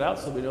please fill that out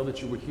so we know that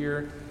you were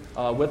here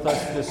with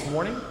us this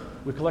morning.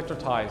 We collect our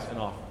tithes and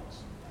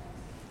offerings.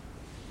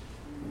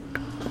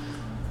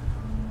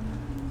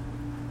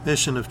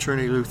 Mission of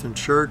Trinity Lutheran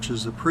Church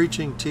is the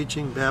preaching,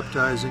 teaching,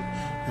 baptizing,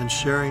 and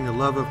sharing the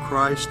love of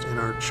Christ in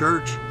our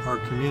church, our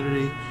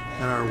community,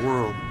 and our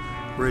world.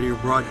 Radio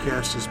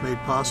broadcast is made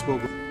possible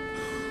by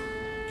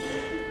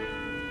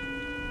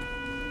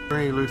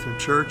Trinity Lutheran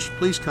Church.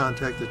 Please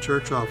contact the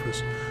church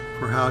office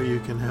for how you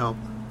can help.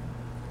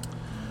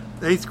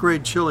 The 8th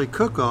grade chili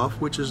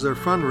cook-off, which is their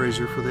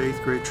fundraiser for the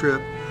 8th grade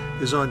trip,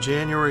 is on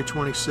January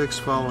 26th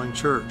following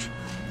church.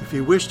 If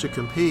you wish to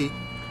compete,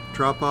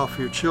 drop off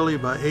your chili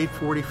by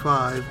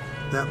 8:45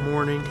 that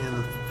morning in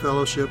the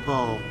fellowship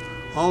hall.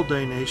 All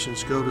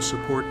donations go to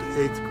support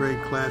the 8th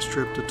grade class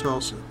trip to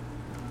Tulsa.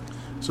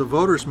 It's a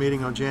voters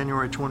meeting on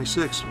January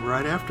 26th,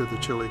 right after the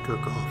chili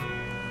cook-off.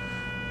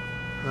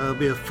 There'll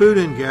be a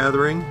food-in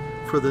gathering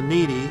for the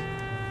needy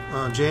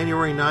on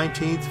January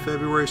 19th,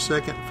 February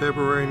 2nd,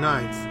 February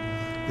 9th.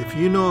 If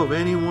you know of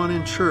anyone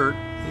in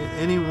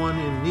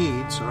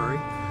need,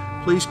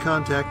 please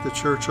contact the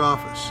church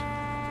office.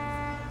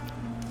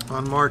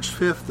 On March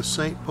 5th, the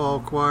St.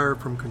 Paul Choir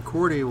from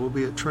Concordia will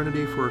be at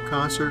Trinity for a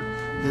concert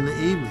in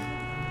the evening.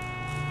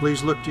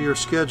 Please look to your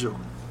schedule.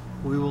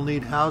 We will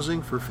need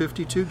housing for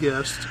 52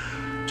 guests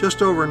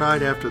just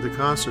overnight after the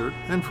concert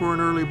and for an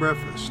early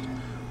breakfast.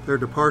 Their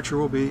departure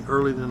will be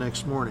early the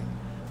next morning.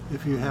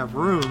 If you have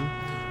room,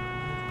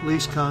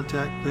 please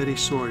contact Betty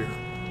Sawyer.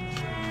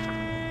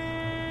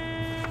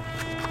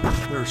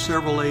 There are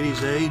several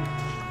Ladies' Aid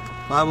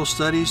Bible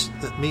studies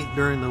that meet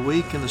during the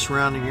week in the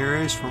surrounding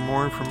areas. For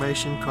more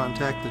information,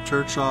 contact the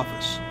church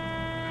office.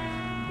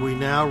 We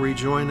now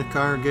rejoin the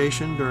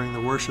congregation during the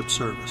worship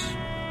service.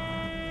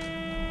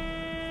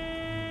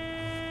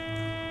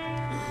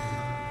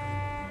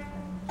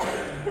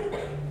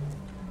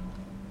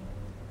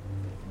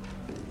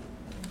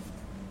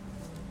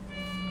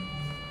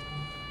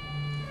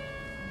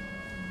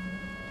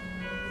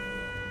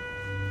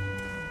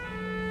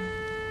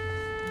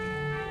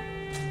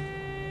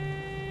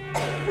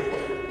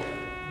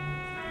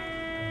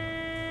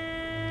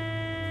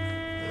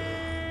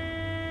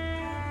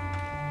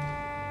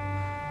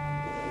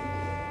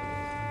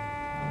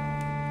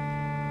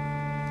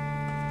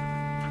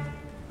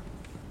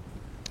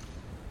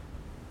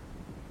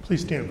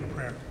 Please stand for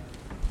prayer.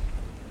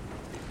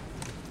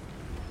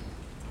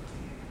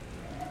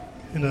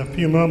 In a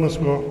few moments,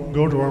 we'll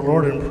go to our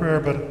Lord in prayer,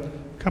 but a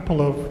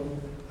couple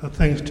of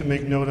things to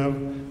make note of.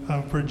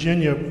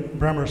 Virginia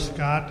Bremer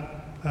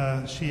Scott,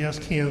 she has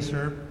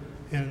cancer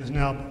and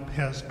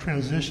has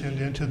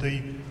transitioned into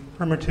the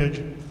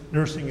Hermitage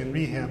Nursing and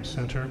Rehab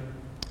Center.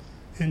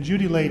 And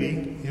Judy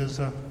Lady is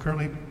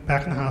currently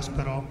back in the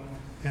hospital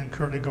and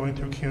currently going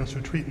through cancer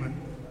treatment.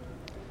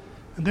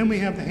 And then we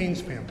have the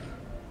Haynes family.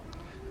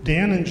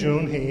 Dan and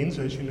Joan Haynes,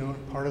 as you know,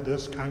 are part of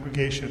this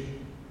congregation.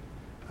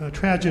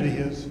 Tragedy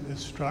has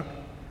struck.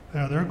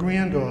 Their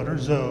granddaughter,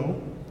 Zoe,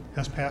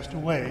 has passed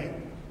away,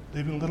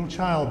 leaving a little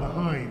child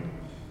behind.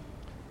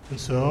 And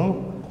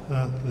so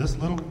this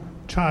little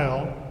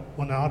child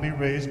will now be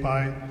raised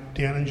by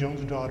Dan and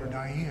Joan's daughter,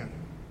 Diane.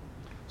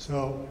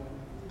 So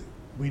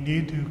we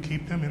need to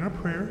keep them in our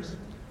prayers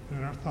and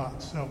in our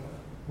thoughts. So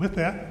with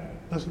that,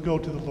 let's go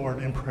to the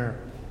Lord in prayer.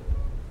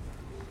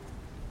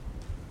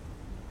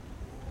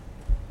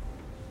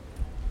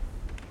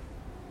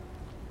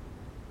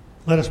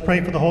 Let us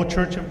pray for the whole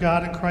Church of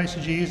God in Christ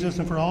Jesus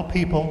and for all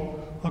people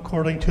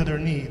according to their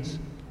needs.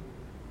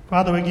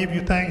 Father, we give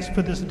you thanks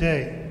for this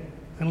day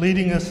and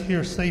leading us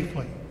here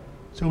safely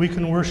so we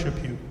can worship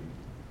you.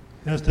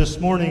 As this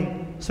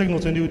morning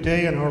signals a new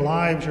day in our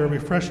lives, your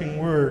refreshing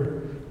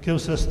word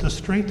gives us the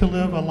strength to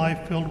live a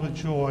life filled with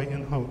joy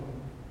and hope.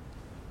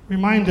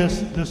 Remind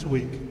us this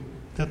week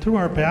that through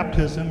our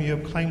baptism you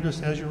have claimed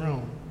us as your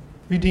own,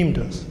 redeemed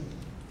us,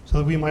 so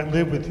that we might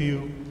live with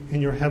you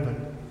in your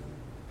heaven.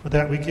 For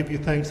that we give you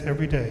thanks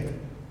every day.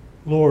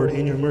 Lord,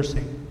 in your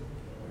mercy.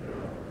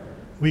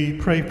 We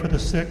pray for the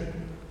sick,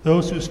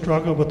 those who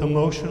struggle with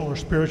emotional or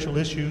spiritual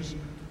issues,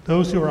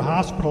 those who are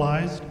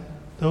hospitalized,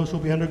 those who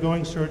will be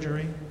undergoing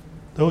surgery,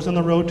 those on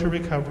the road to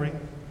recovery.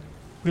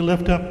 We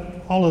lift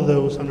up all of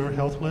those on our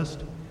health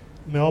list: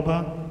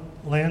 Melba,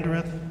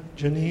 Landreth,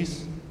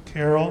 Janice,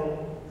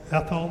 Carol,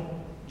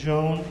 Ethel,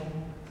 Joan,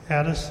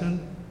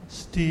 Addison,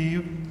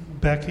 Steve,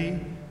 Becky,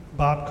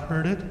 Bob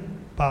Curtit,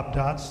 Bob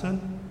Dotson,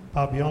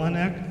 Bob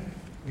Jelinek,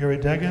 Gary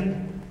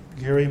Degan,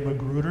 Gary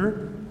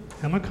Magruder,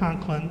 Emma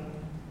Conklin,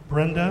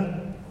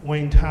 Brenda,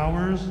 Wayne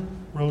Towers,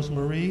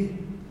 Rosemarie,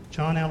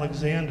 John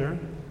Alexander,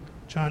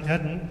 John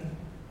Eden,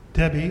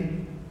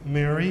 Debbie,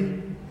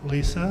 Mary,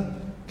 Lisa,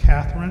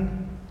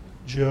 Catherine,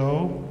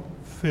 Joe,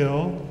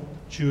 Phil,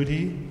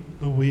 Judy,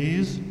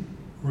 Louise,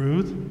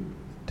 Ruth,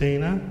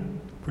 Dana,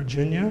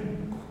 Virginia,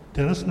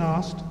 Dennis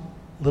Nost,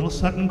 Little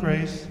Sutton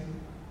Grace,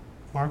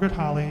 Margaret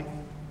Holly,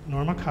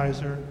 Norma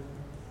Kaiser,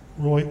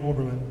 Roy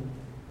Oberman.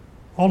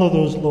 All of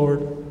those,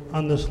 Lord,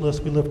 on this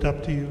list we lift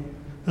up to you,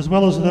 as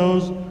well as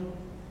those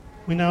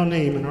we now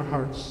name in our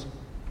hearts.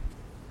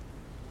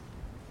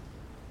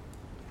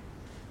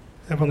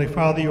 Heavenly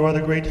Father, you are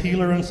the great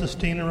healer and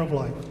sustainer of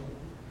life.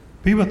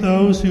 Be with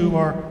those who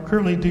are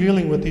currently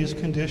dealing with these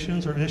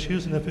conditions or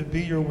issues, and if it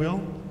be your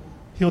will,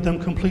 heal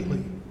them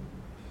completely.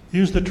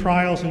 Use the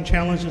trials and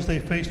challenges they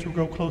face to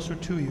grow closer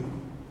to you.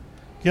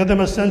 Give them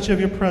a sense of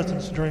your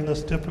presence during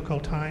this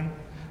difficult time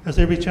as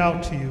they reach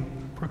out to you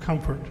for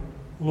comfort.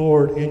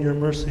 Lord, in your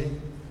mercy.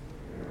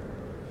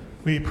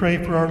 We pray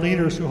for our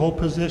leaders who hold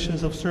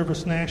positions of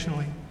service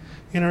nationally,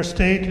 in our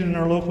state and in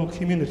our local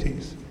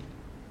communities.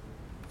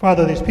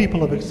 Father, these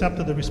people have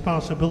accepted the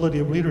responsibility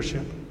of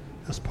leadership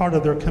as part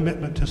of their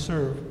commitment to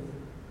serve.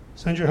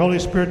 Send your Holy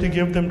Spirit to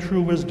give them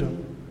true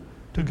wisdom,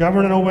 to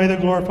govern in a way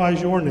that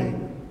glorifies your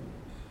name.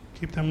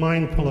 Keep them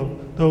mindful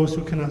of those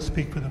who cannot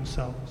speak for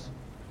themselves,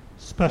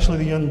 especially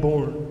the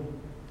unborn.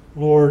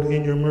 Lord,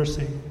 in your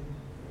mercy.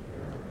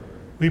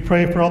 We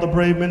pray for all the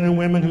brave men and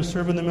women who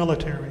serve in the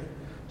military,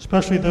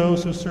 especially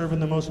those who serve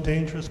in the most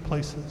dangerous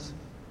places.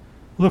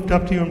 Lift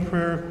up to you in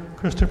prayer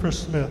Christopher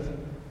Smith,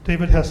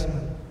 David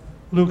Hessman,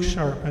 Luke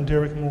Sharp, and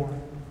Derek Moore.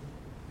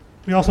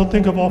 We also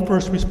think of all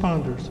first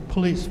responders,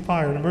 police,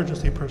 fire, and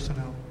emergency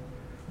personnel.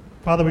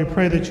 Father, we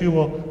pray that you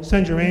will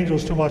send your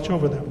angels to watch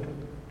over them,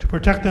 to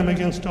protect them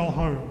against all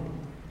harm,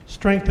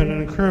 strengthen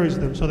and encourage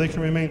them so they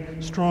can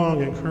remain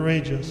strong and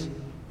courageous.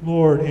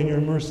 Lord, in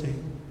your mercy.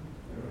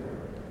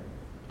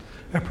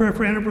 I pray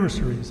for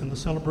anniversaries and the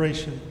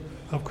celebration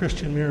of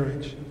Christian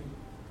marriage.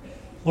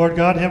 Lord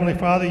God, Heavenly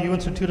Father, you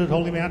instituted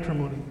holy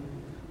matrimony,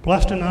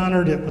 blessed and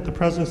honored it with the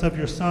presence of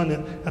your Son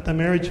at the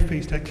marriage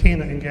feast at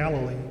Cana in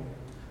Galilee,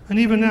 and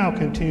even now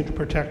continue to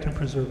protect and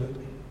preserve it.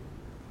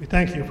 We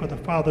thank you for the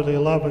fatherly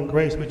love and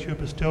grace which you have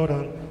bestowed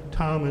on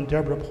Tom and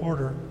Deborah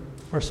Porter,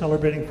 who are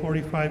celebrating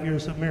 45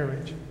 years of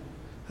marriage,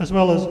 as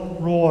well as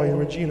Roy and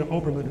Regina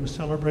Oberman, who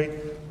celebrate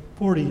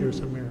 40 years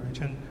of marriage,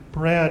 and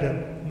Brad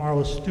and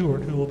Marla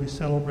Stewart, who will be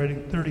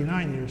celebrating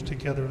 39 years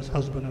together as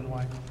husband and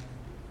wife.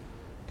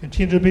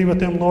 Continue to be with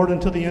them, Lord,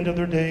 until the end of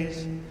their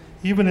days,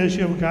 even as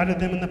you have guided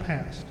them in the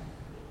past.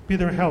 Be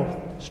their health,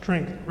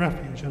 strength,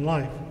 refuge, and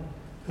life,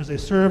 as they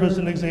serve as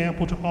an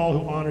example to all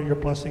who honor your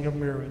blessing of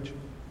marriage.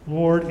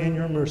 Lord, in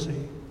your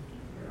mercy.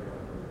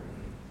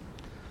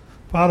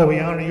 Father, we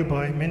honor you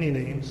by many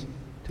names.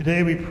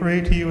 Today we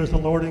pray to you as the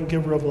Lord and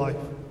giver of life.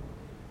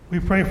 We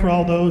pray for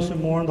all those who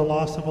mourn the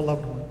loss of a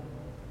loved one.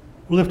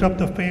 We lift up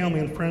the family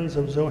and friends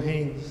of Zoe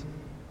Haynes.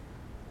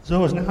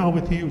 Zoe is now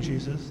with you,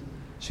 Jesus.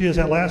 She has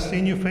at last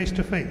seen you face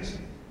to face.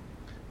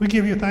 We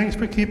give you thanks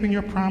for keeping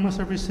your promise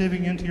of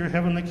receiving into your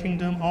heavenly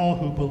kingdom all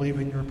who believe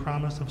in your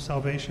promise of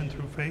salvation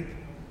through faith.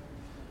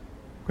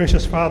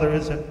 Gracious Father,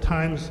 it's at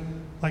times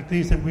like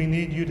these that we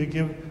need you to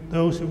give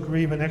those who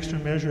grieve an extra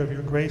measure of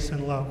your grace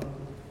and love.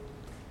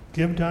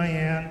 Give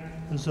Diane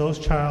and Zoe's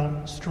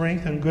child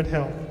strength and good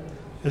health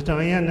as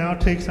Diane now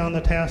takes on the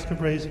task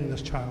of raising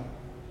this child.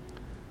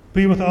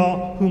 Be with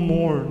all who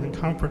mourn and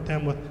comfort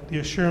them with the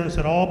assurance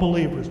that all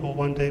believers will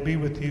one day be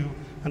with you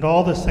and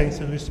all the saints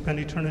as we spend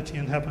eternity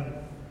in heaven.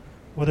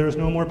 where there is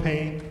no more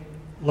pain,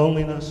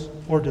 loneliness,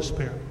 or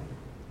despair.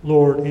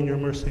 Lord, in your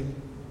mercy.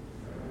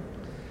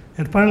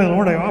 And finally,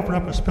 Lord, I offer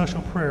up a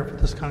special prayer for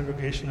this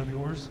congregation of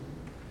yours.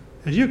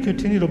 As you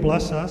continue to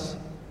bless us,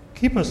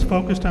 keep us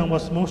focused on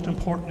what's most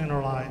important in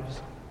our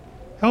lives.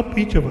 Help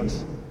each of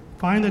us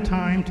find the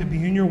time to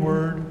be in your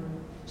word,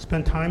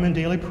 spend time in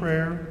daily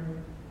prayer,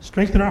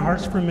 strengthen our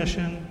hearts for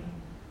mission,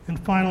 and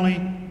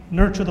finally,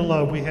 nurture the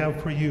love we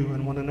have for you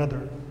and one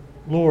another.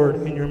 Lord,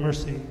 in your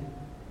mercy.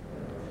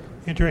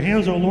 Into your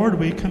hands, O Lord,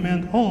 we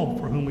commend all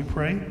for whom we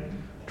pray,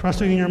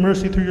 trusting in your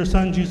mercy through your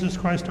Son, Jesus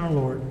Christ our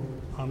Lord.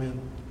 Amen.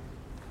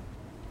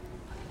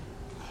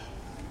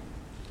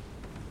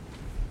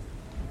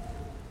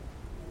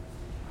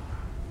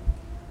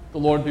 The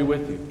Lord be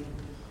with you.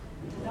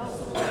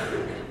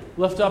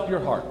 Lift up your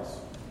hearts.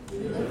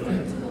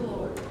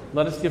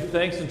 Let us give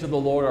thanks unto the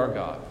Lord our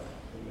God.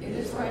 It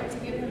is right to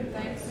give him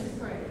thanks and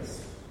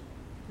praise.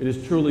 It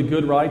is truly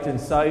good, right, and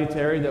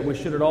salutary that we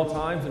should at all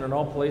times and in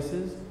all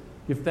places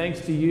give thanks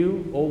to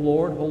you, O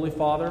Lord, Holy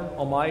Father,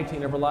 Almighty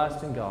and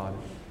everlasting God,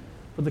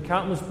 for the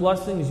countless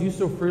blessings you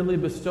so freely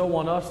bestow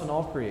on us and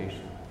all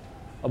creation.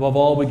 Above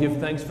all, we give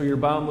thanks for your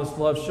boundless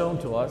love shown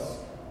to us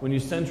when you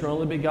sent your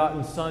only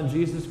begotten Son,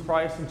 Jesus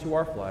Christ, into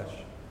our flesh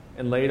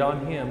and laid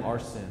on him our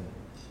sin,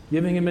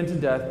 giving him into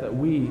death that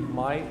we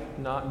might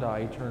not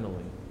die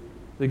eternally.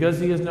 Because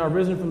he is now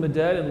risen from the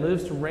dead and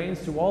lives and reigns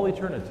through all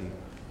eternity,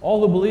 all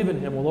who believe in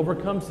him will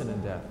overcome sin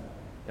and death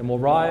and will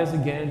rise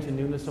again to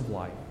newness of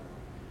life.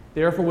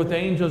 Therefore, with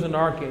angels and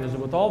archangels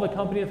and with all the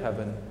company of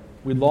heaven,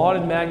 we laud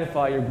and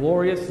magnify your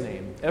glorious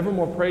name,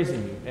 evermore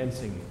praising you and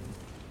singing.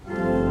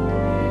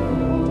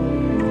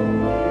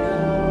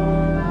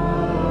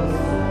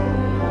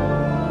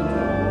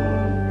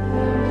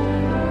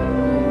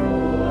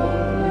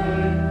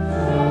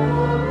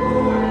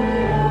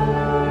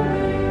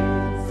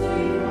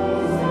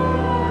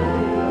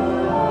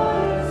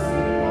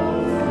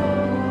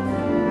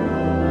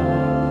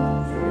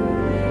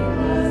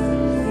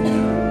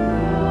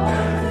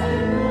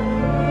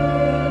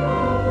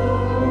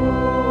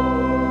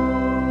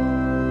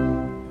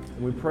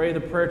 Pray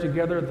the prayer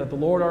together that the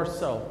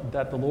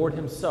Lord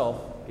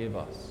himself gave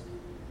us.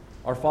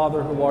 Our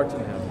Father who art in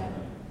heaven,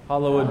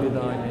 hallowed be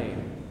thy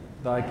name.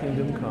 Thy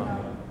kingdom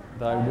come,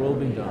 thy will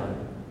be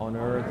done, on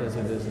earth as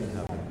it is in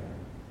heaven.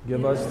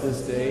 Give us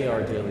this day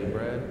our daily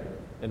bread,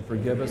 and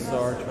forgive us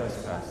our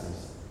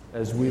trespasses,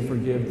 as we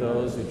forgive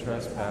those who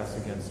trespass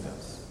against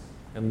us.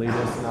 And lead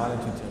us not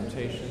into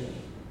temptation,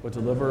 but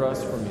deliver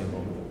us from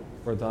evil.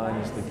 For thine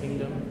is the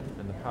kingdom,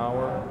 and the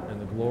power,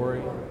 and the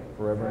glory,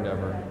 forever and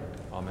ever.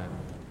 Amen.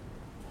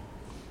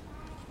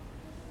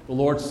 The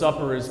Lord's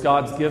Supper is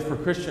God's gift for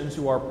Christians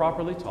who are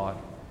properly taught.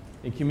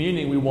 In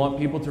communion, we want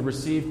people to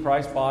receive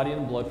Christ's body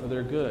and blood for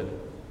their good.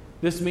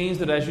 This means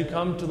that as you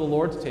come to the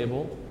Lord's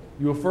table,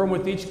 you affirm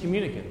with each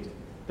communicant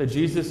that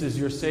Jesus is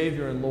your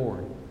Savior and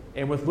Lord.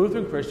 And with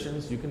Lutheran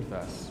Christians, you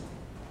confess,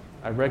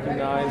 I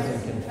recognize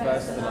and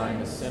confess that I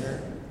am a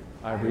sinner.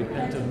 I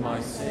repent of my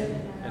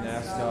sin and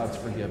ask God's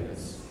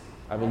forgiveness.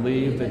 I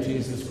believe that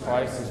Jesus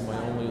Christ is my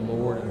only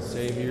Lord and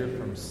Savior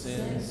from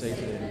sin,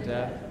 Satan, and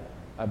death.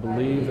 I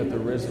believe that the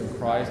risen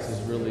Christ is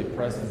really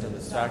present in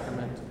the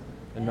sacrament,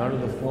 and under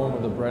the form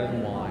of the bread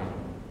and wine,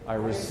 I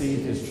receive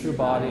his true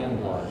body and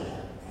blood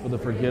for the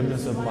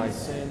forgiveness of my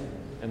sin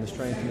and the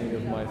strengthening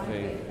of my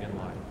faith and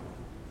life.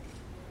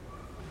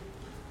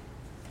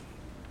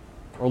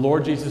 Our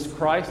Lord Jesus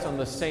Christ, on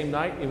the same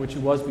night in which he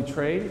was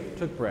betrayed,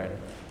 took bread.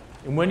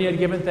 And when he had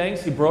given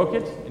thanks, he broke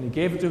it, and he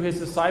gave it to his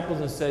disciples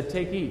and said,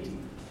 Take, eat.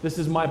 This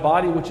is my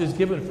body which is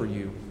given for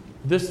you.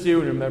 This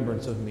do in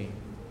remembrance of me.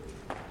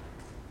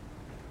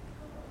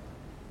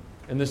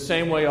 In the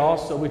same way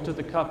also we took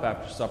the cup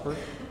after supper,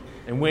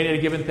 and when he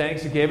had given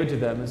thanks, he gave it to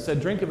them and said,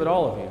 Drink of it,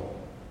 all of you.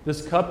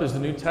 This cup is the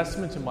New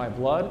Testament in my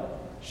blood,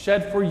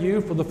 shed for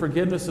you for the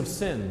forgiveness of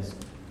sins.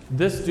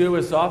 This do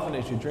as often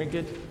as you drink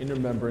it in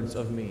remembrance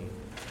of me.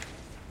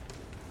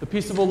 The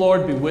peace of the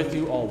Lord be with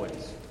you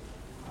always.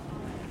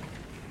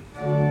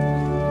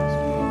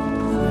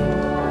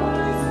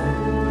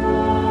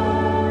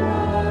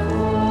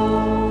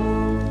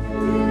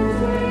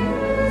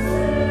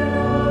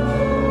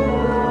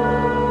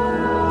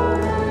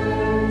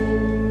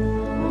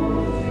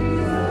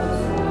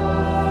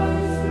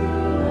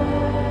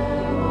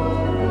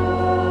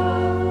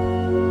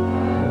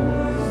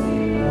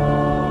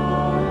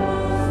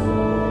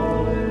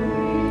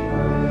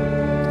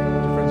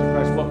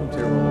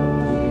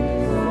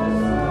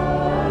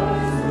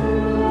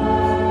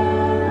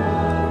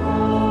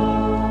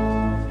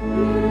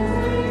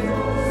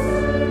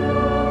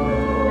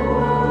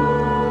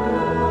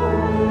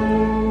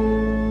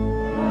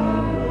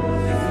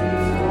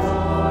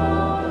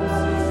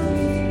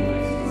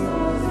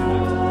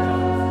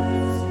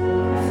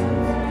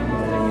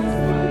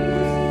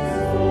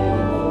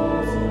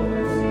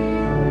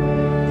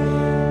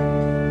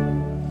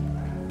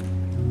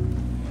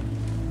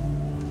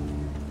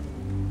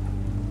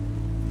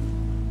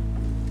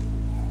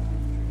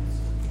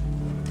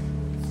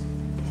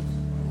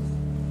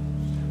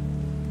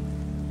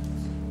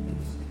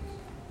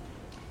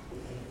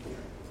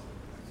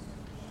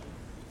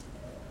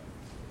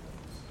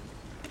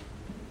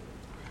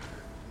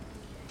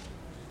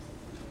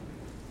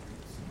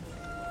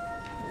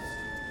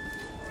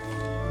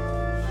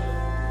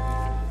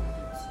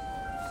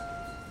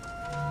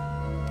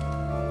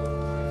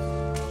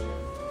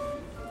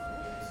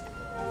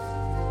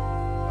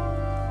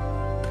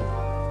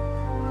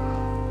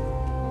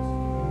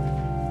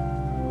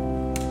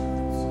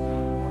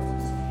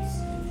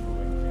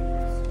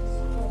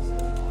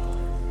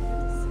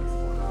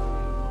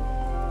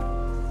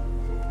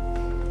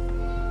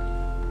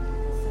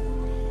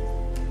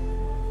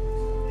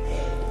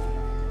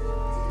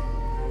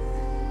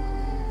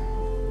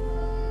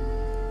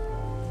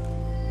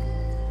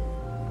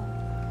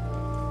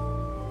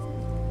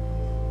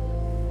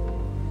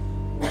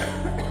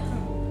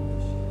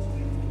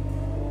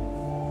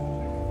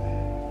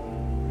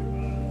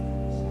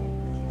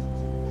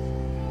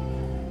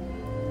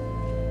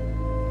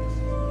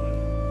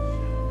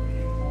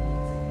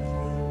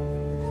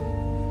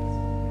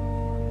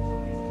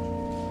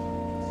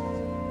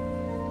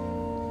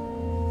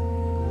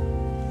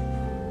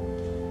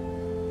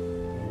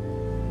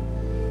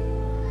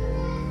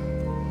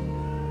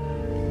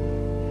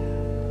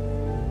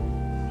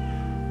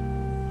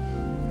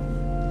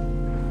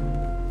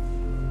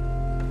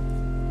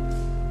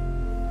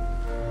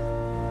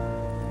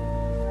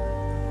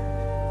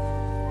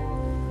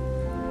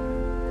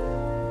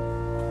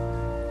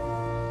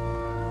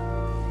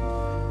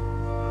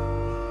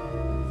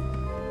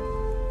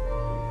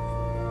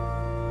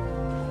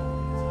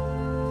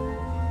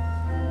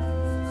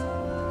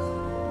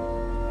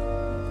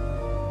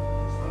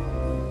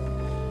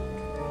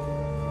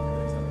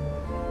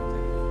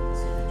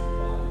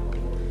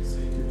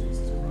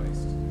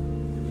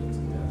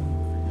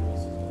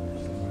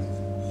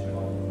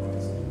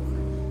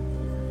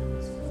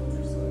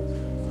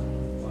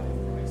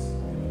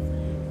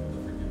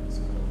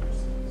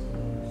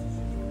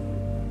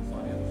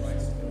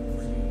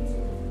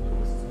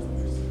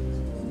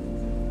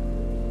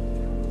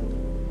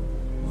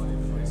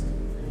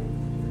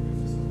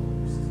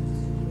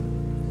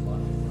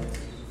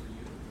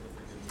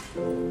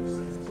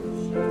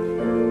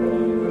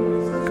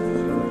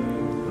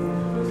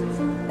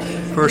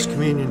 First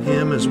Communion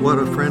hymn is What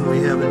a Friend We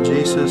Have in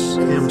Jesus,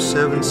 hymn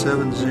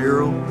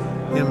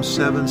 770, hymn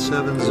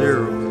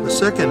 770. The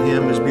second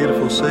hymn is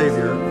Beautiful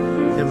Savior,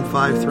 hymn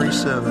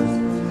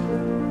 537.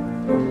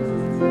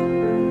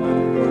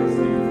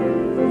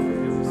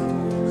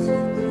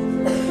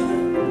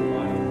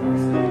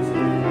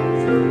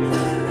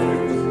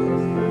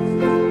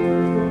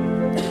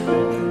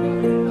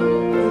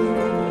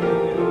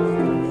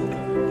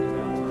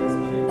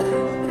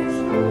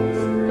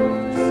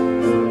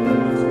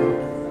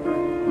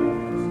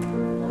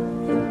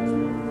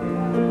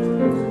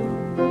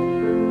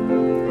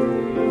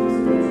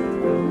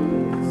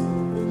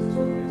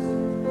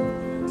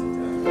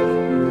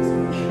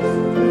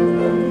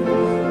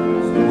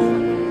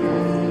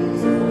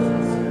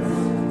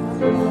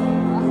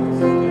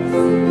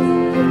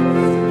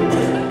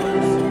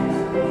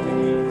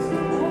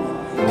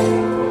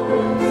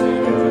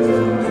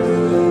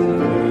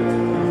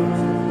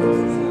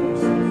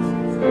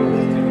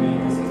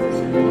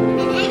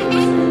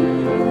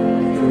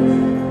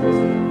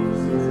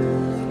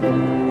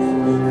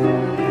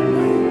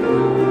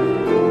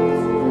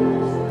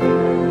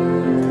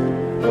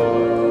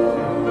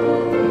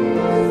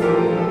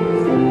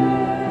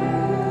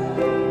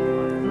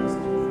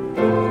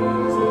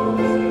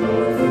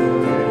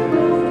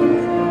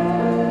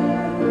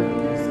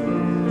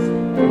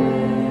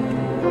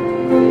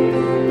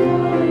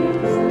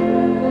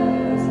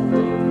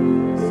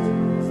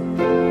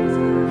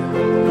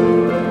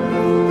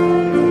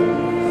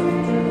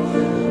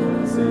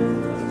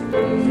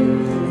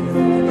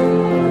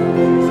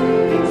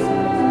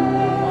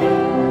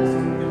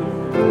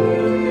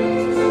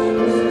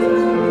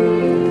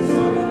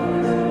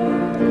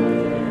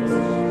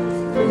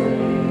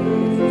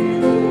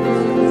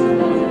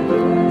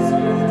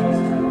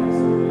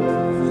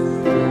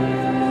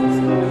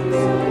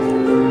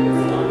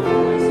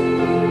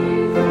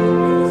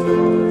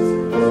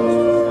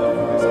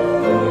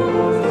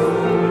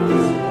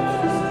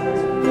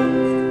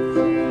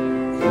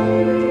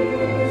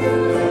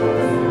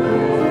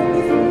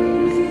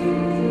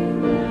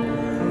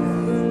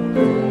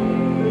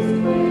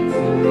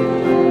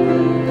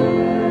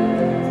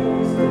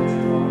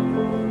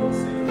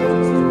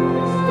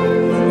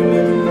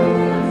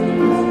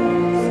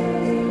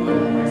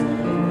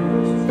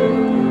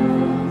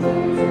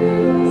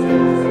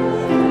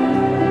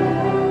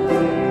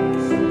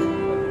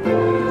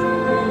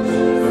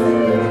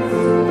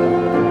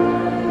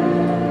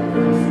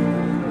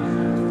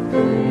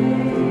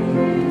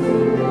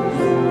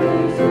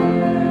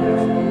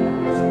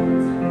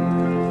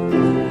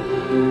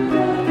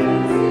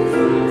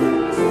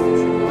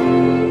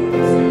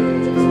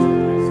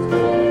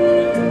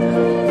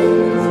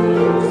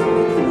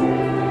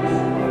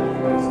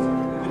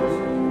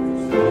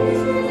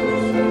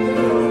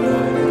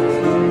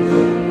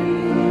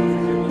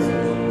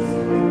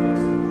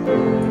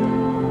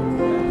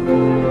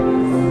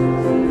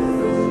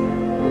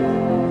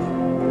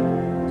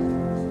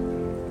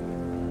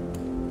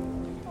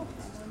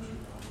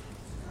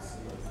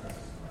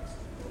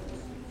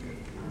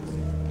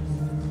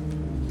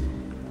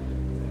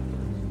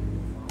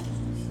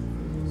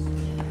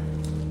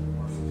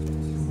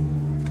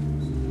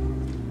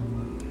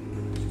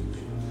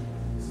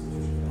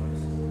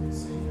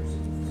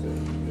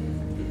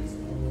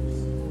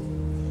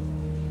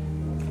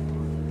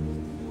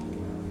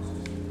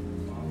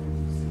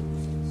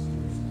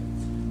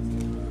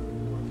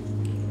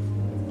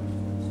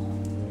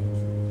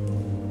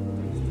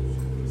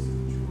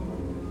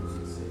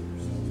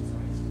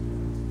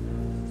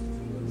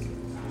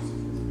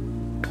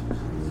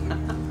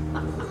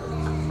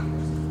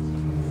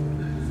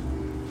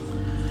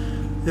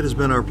 It has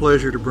been our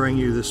pleasure to bring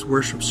you this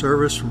worship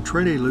service from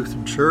Trinity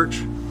Lutheran Church,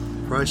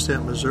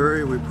 Freistatt,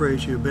 Missouri. We pray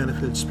you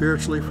benefit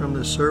spiritually from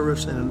this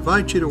service and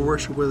invite you to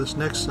worship with us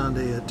next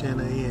Sunday at 10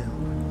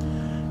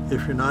 a.m.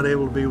 If you're not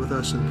able to be with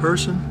us in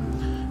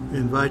person, we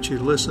invite you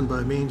to listen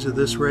by means of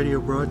this radio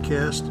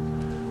broadcast,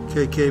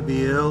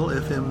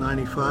 KKBL FM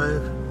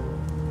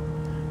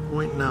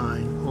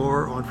 95.9,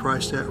 or on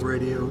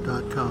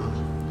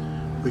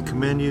FreistattRadio.com. We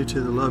commend you to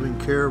the loving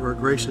care of our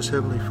gracious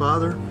Heavenly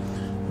Father.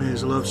 May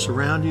His love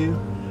surround you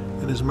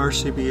and His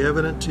mercy be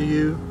evident to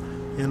you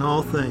in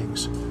all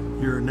things.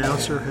 Your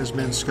announcer has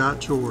been Scott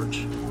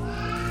George.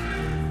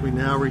 We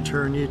now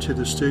return you to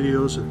the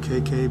studios of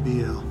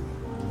KKBL.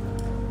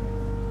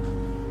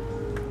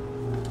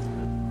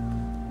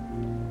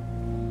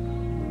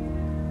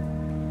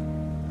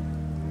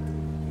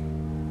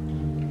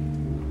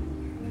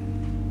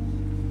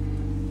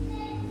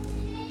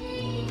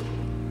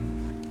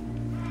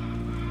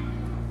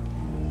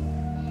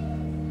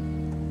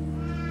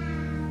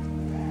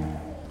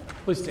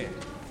 Please stand.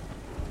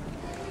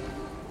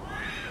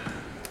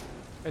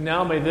 And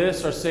now may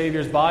this, our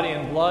Savior's body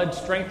and blood,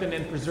 strengthen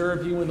and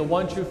preserve you in the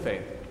one true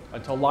faith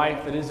until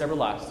life that is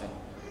everlasting.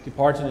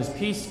 Depart in His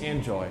peace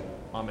and joy.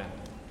 Amen.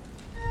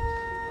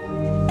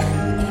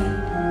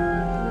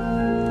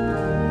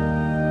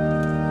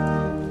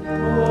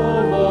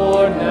 O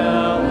Lord,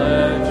 now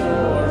let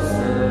your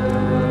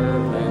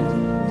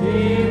servant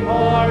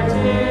depart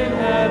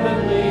in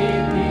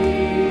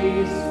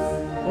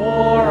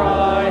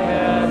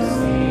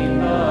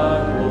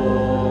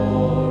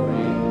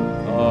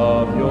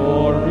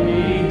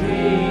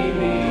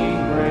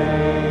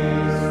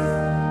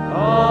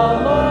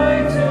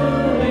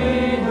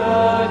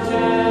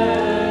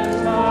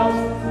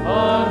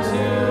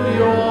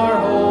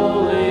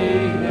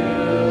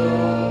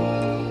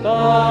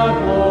the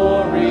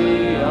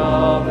glory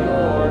of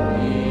your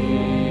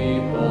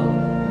people,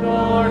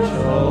 your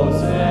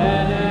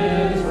chosen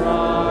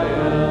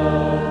Israel.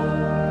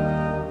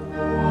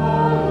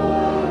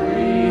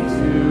 Glory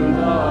to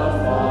the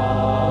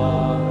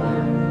Father,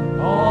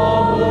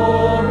 all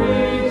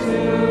glory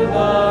to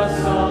the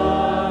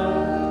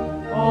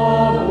Son,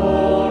 all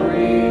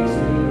glory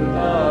to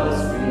the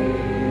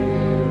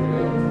Spirit,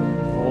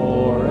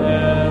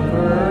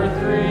 forever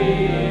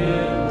three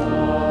in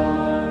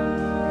one.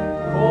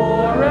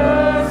 For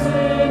as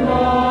in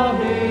the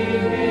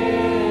beginning,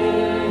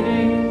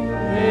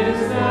 is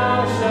now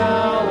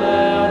shall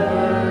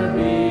ever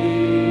be,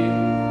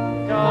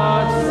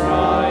 God's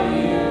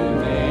triune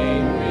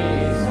name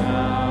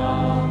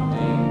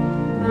resounding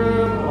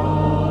through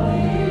all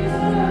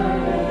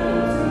eternity.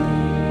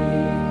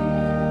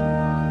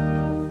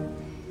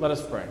 Let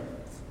us pray.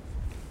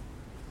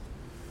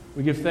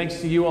 We give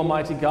thanks to you,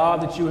 Almighty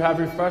God, that you have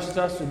refreshed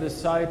us with this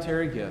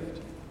salutary gift.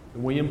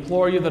 And we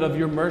implore you that of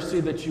your mercy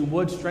that you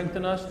would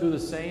strengthen us through the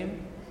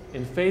same,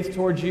 in faith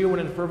towards you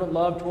and in fervent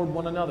love toward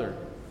one another.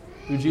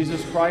 Through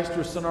Jesus Christ,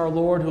 your Son, our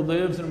Lord, who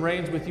lives and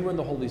reigns with you in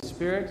the Holy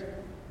Spirit,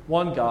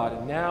 one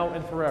God, now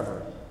and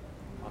forever.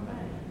 Amen.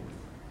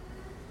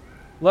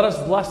 Let us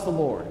bless the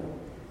Lord.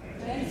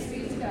 Thanks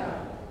be to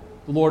God.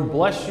 The Lord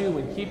bless you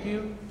and keep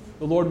you.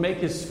 The Lord make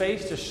his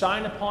face to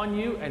shine upon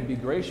you and be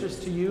gracious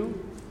to you.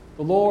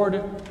 The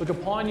Lord look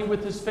upon you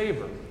with his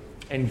favor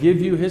and give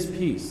you his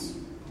peace.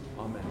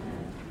 Amen.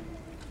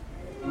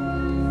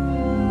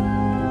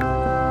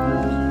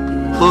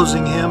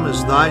 Closing hymn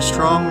is Thy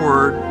Strong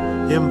Word,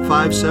 hymn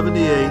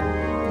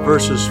 578,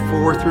 verses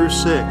 4 through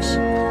 6.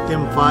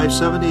 Hymn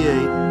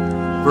 578,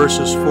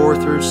 verses 4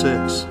 through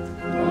 6.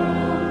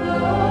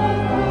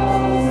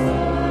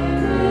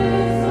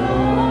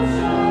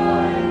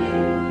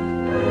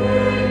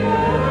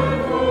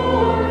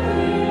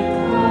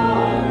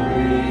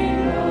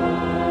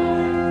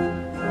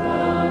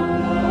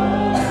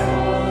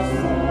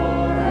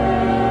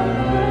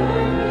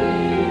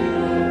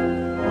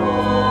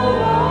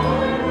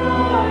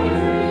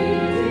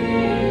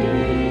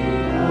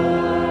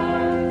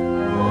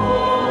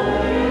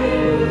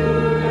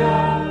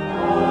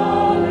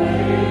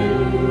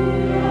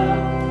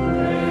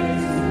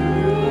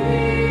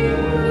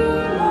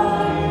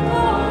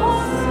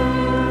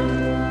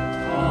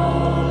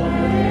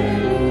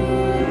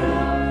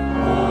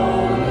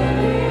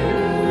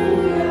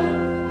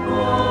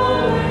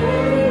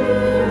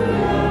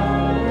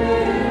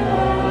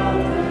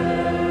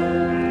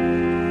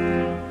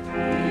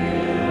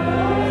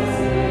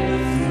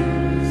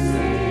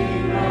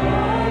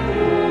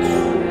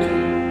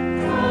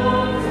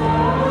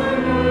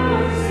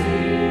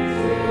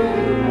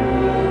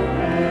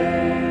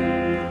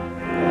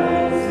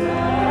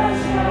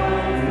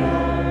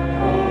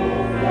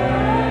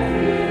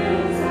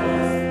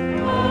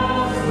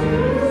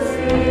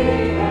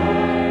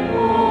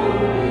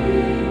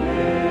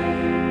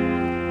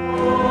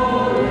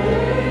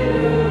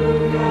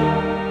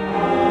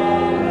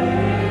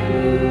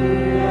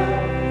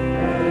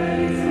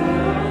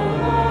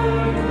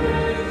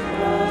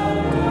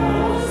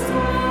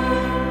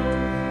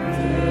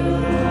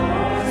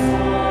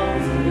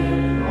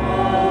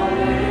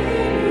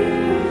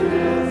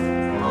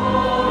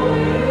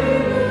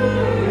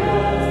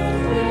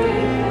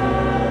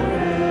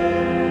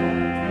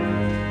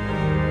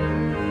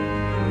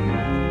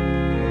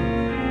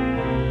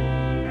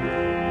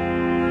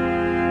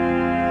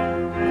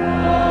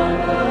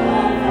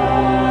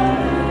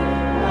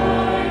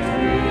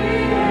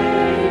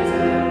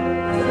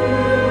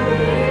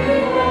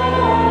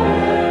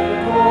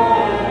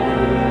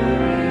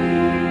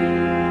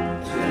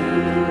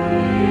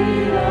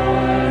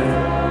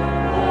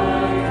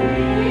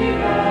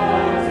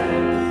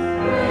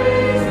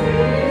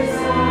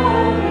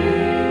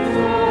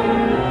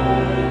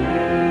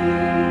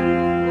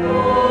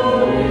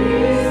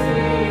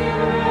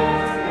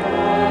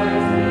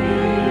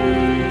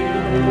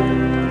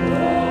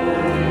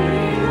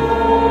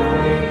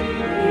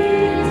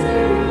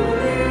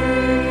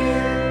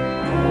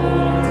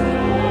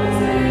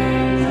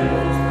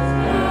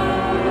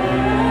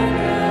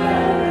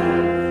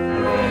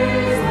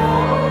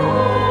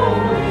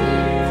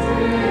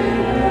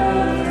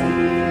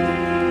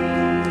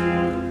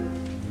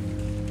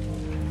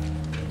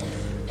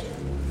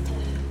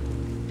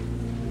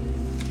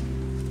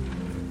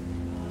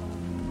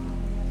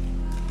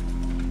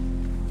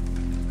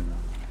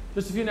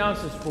 Just a few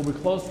announcements before we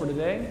close for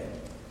today.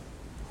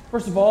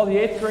 First of all, the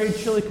 8th grade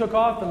chili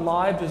cook-off and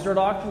live dessert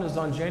auction is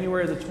on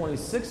January the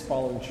 26th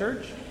following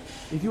church.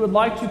 If you would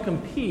like to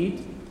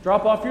compete,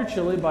 drop off your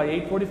chili by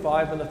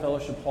 8:45 in the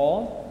fellowship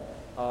hall.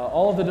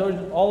 All of the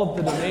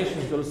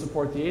donations go to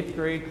support the 8th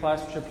grade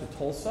class trip to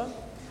Tulsa.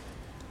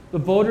 The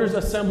voters'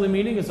 assembly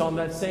meeting is on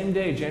that same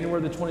day,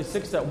 January the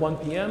 26th at 1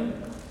 p.m.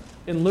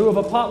 In lieu of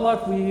a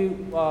potluck,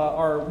 in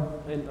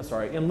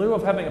lieu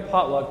of having a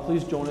potluck,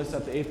 please join us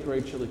at the 8th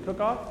grade chili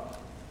cook-off.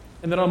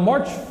 And then on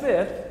March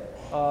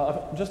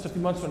 5th, just a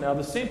few months from now,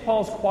 the St.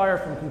 Paul's Choir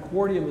from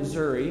Concordia,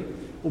 Missouri,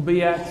 will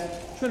be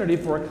at Trinity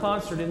for a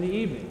concert in the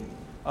evening.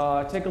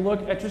 Take a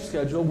look at your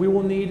schedule. We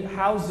will need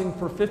housing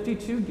for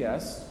 52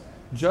 guests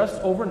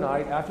just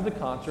overnight after the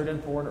concert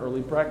and for an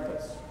early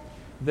breakfast.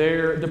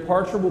 Their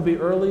departure will be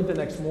early the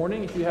next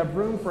morning. If you have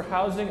room for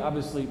housing,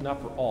 obviously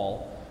not for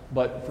all,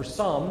 but for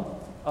some,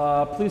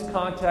 please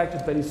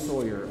contact Betty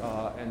Sawyer,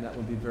 and that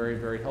would be very,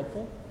 very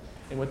helpful.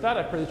 And with that,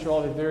 I pray that you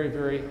all have a very,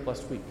 very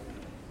blessed week.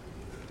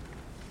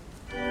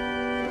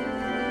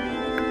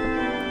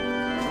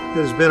 It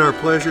has been our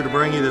pleasure to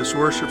bring you this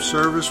worship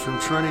service from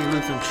Trinity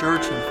Lutheran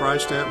Church in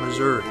Freistatt,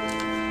 Missouri.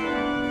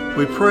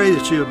 We pray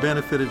that you have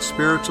benefited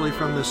spiritually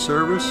from this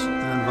service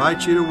and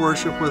invite you to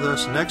worship with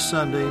us next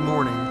Sunday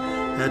morning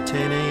at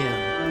 10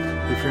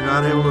 a.m. If you're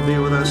not able to be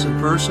with us in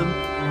person,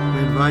 we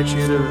invite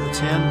you to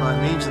attend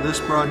by means of this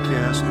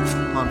broadcast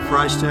on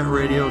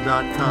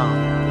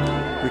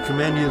FreistattRadio.com. We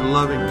commend you to the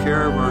loving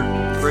care of our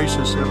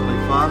gracious Heavenly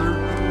Father.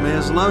 May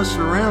His love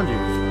surround you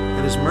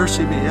and His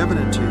mercy be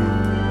evident to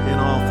you in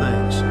all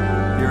things.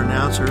 Your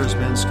announcer has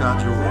been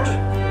Scott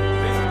George.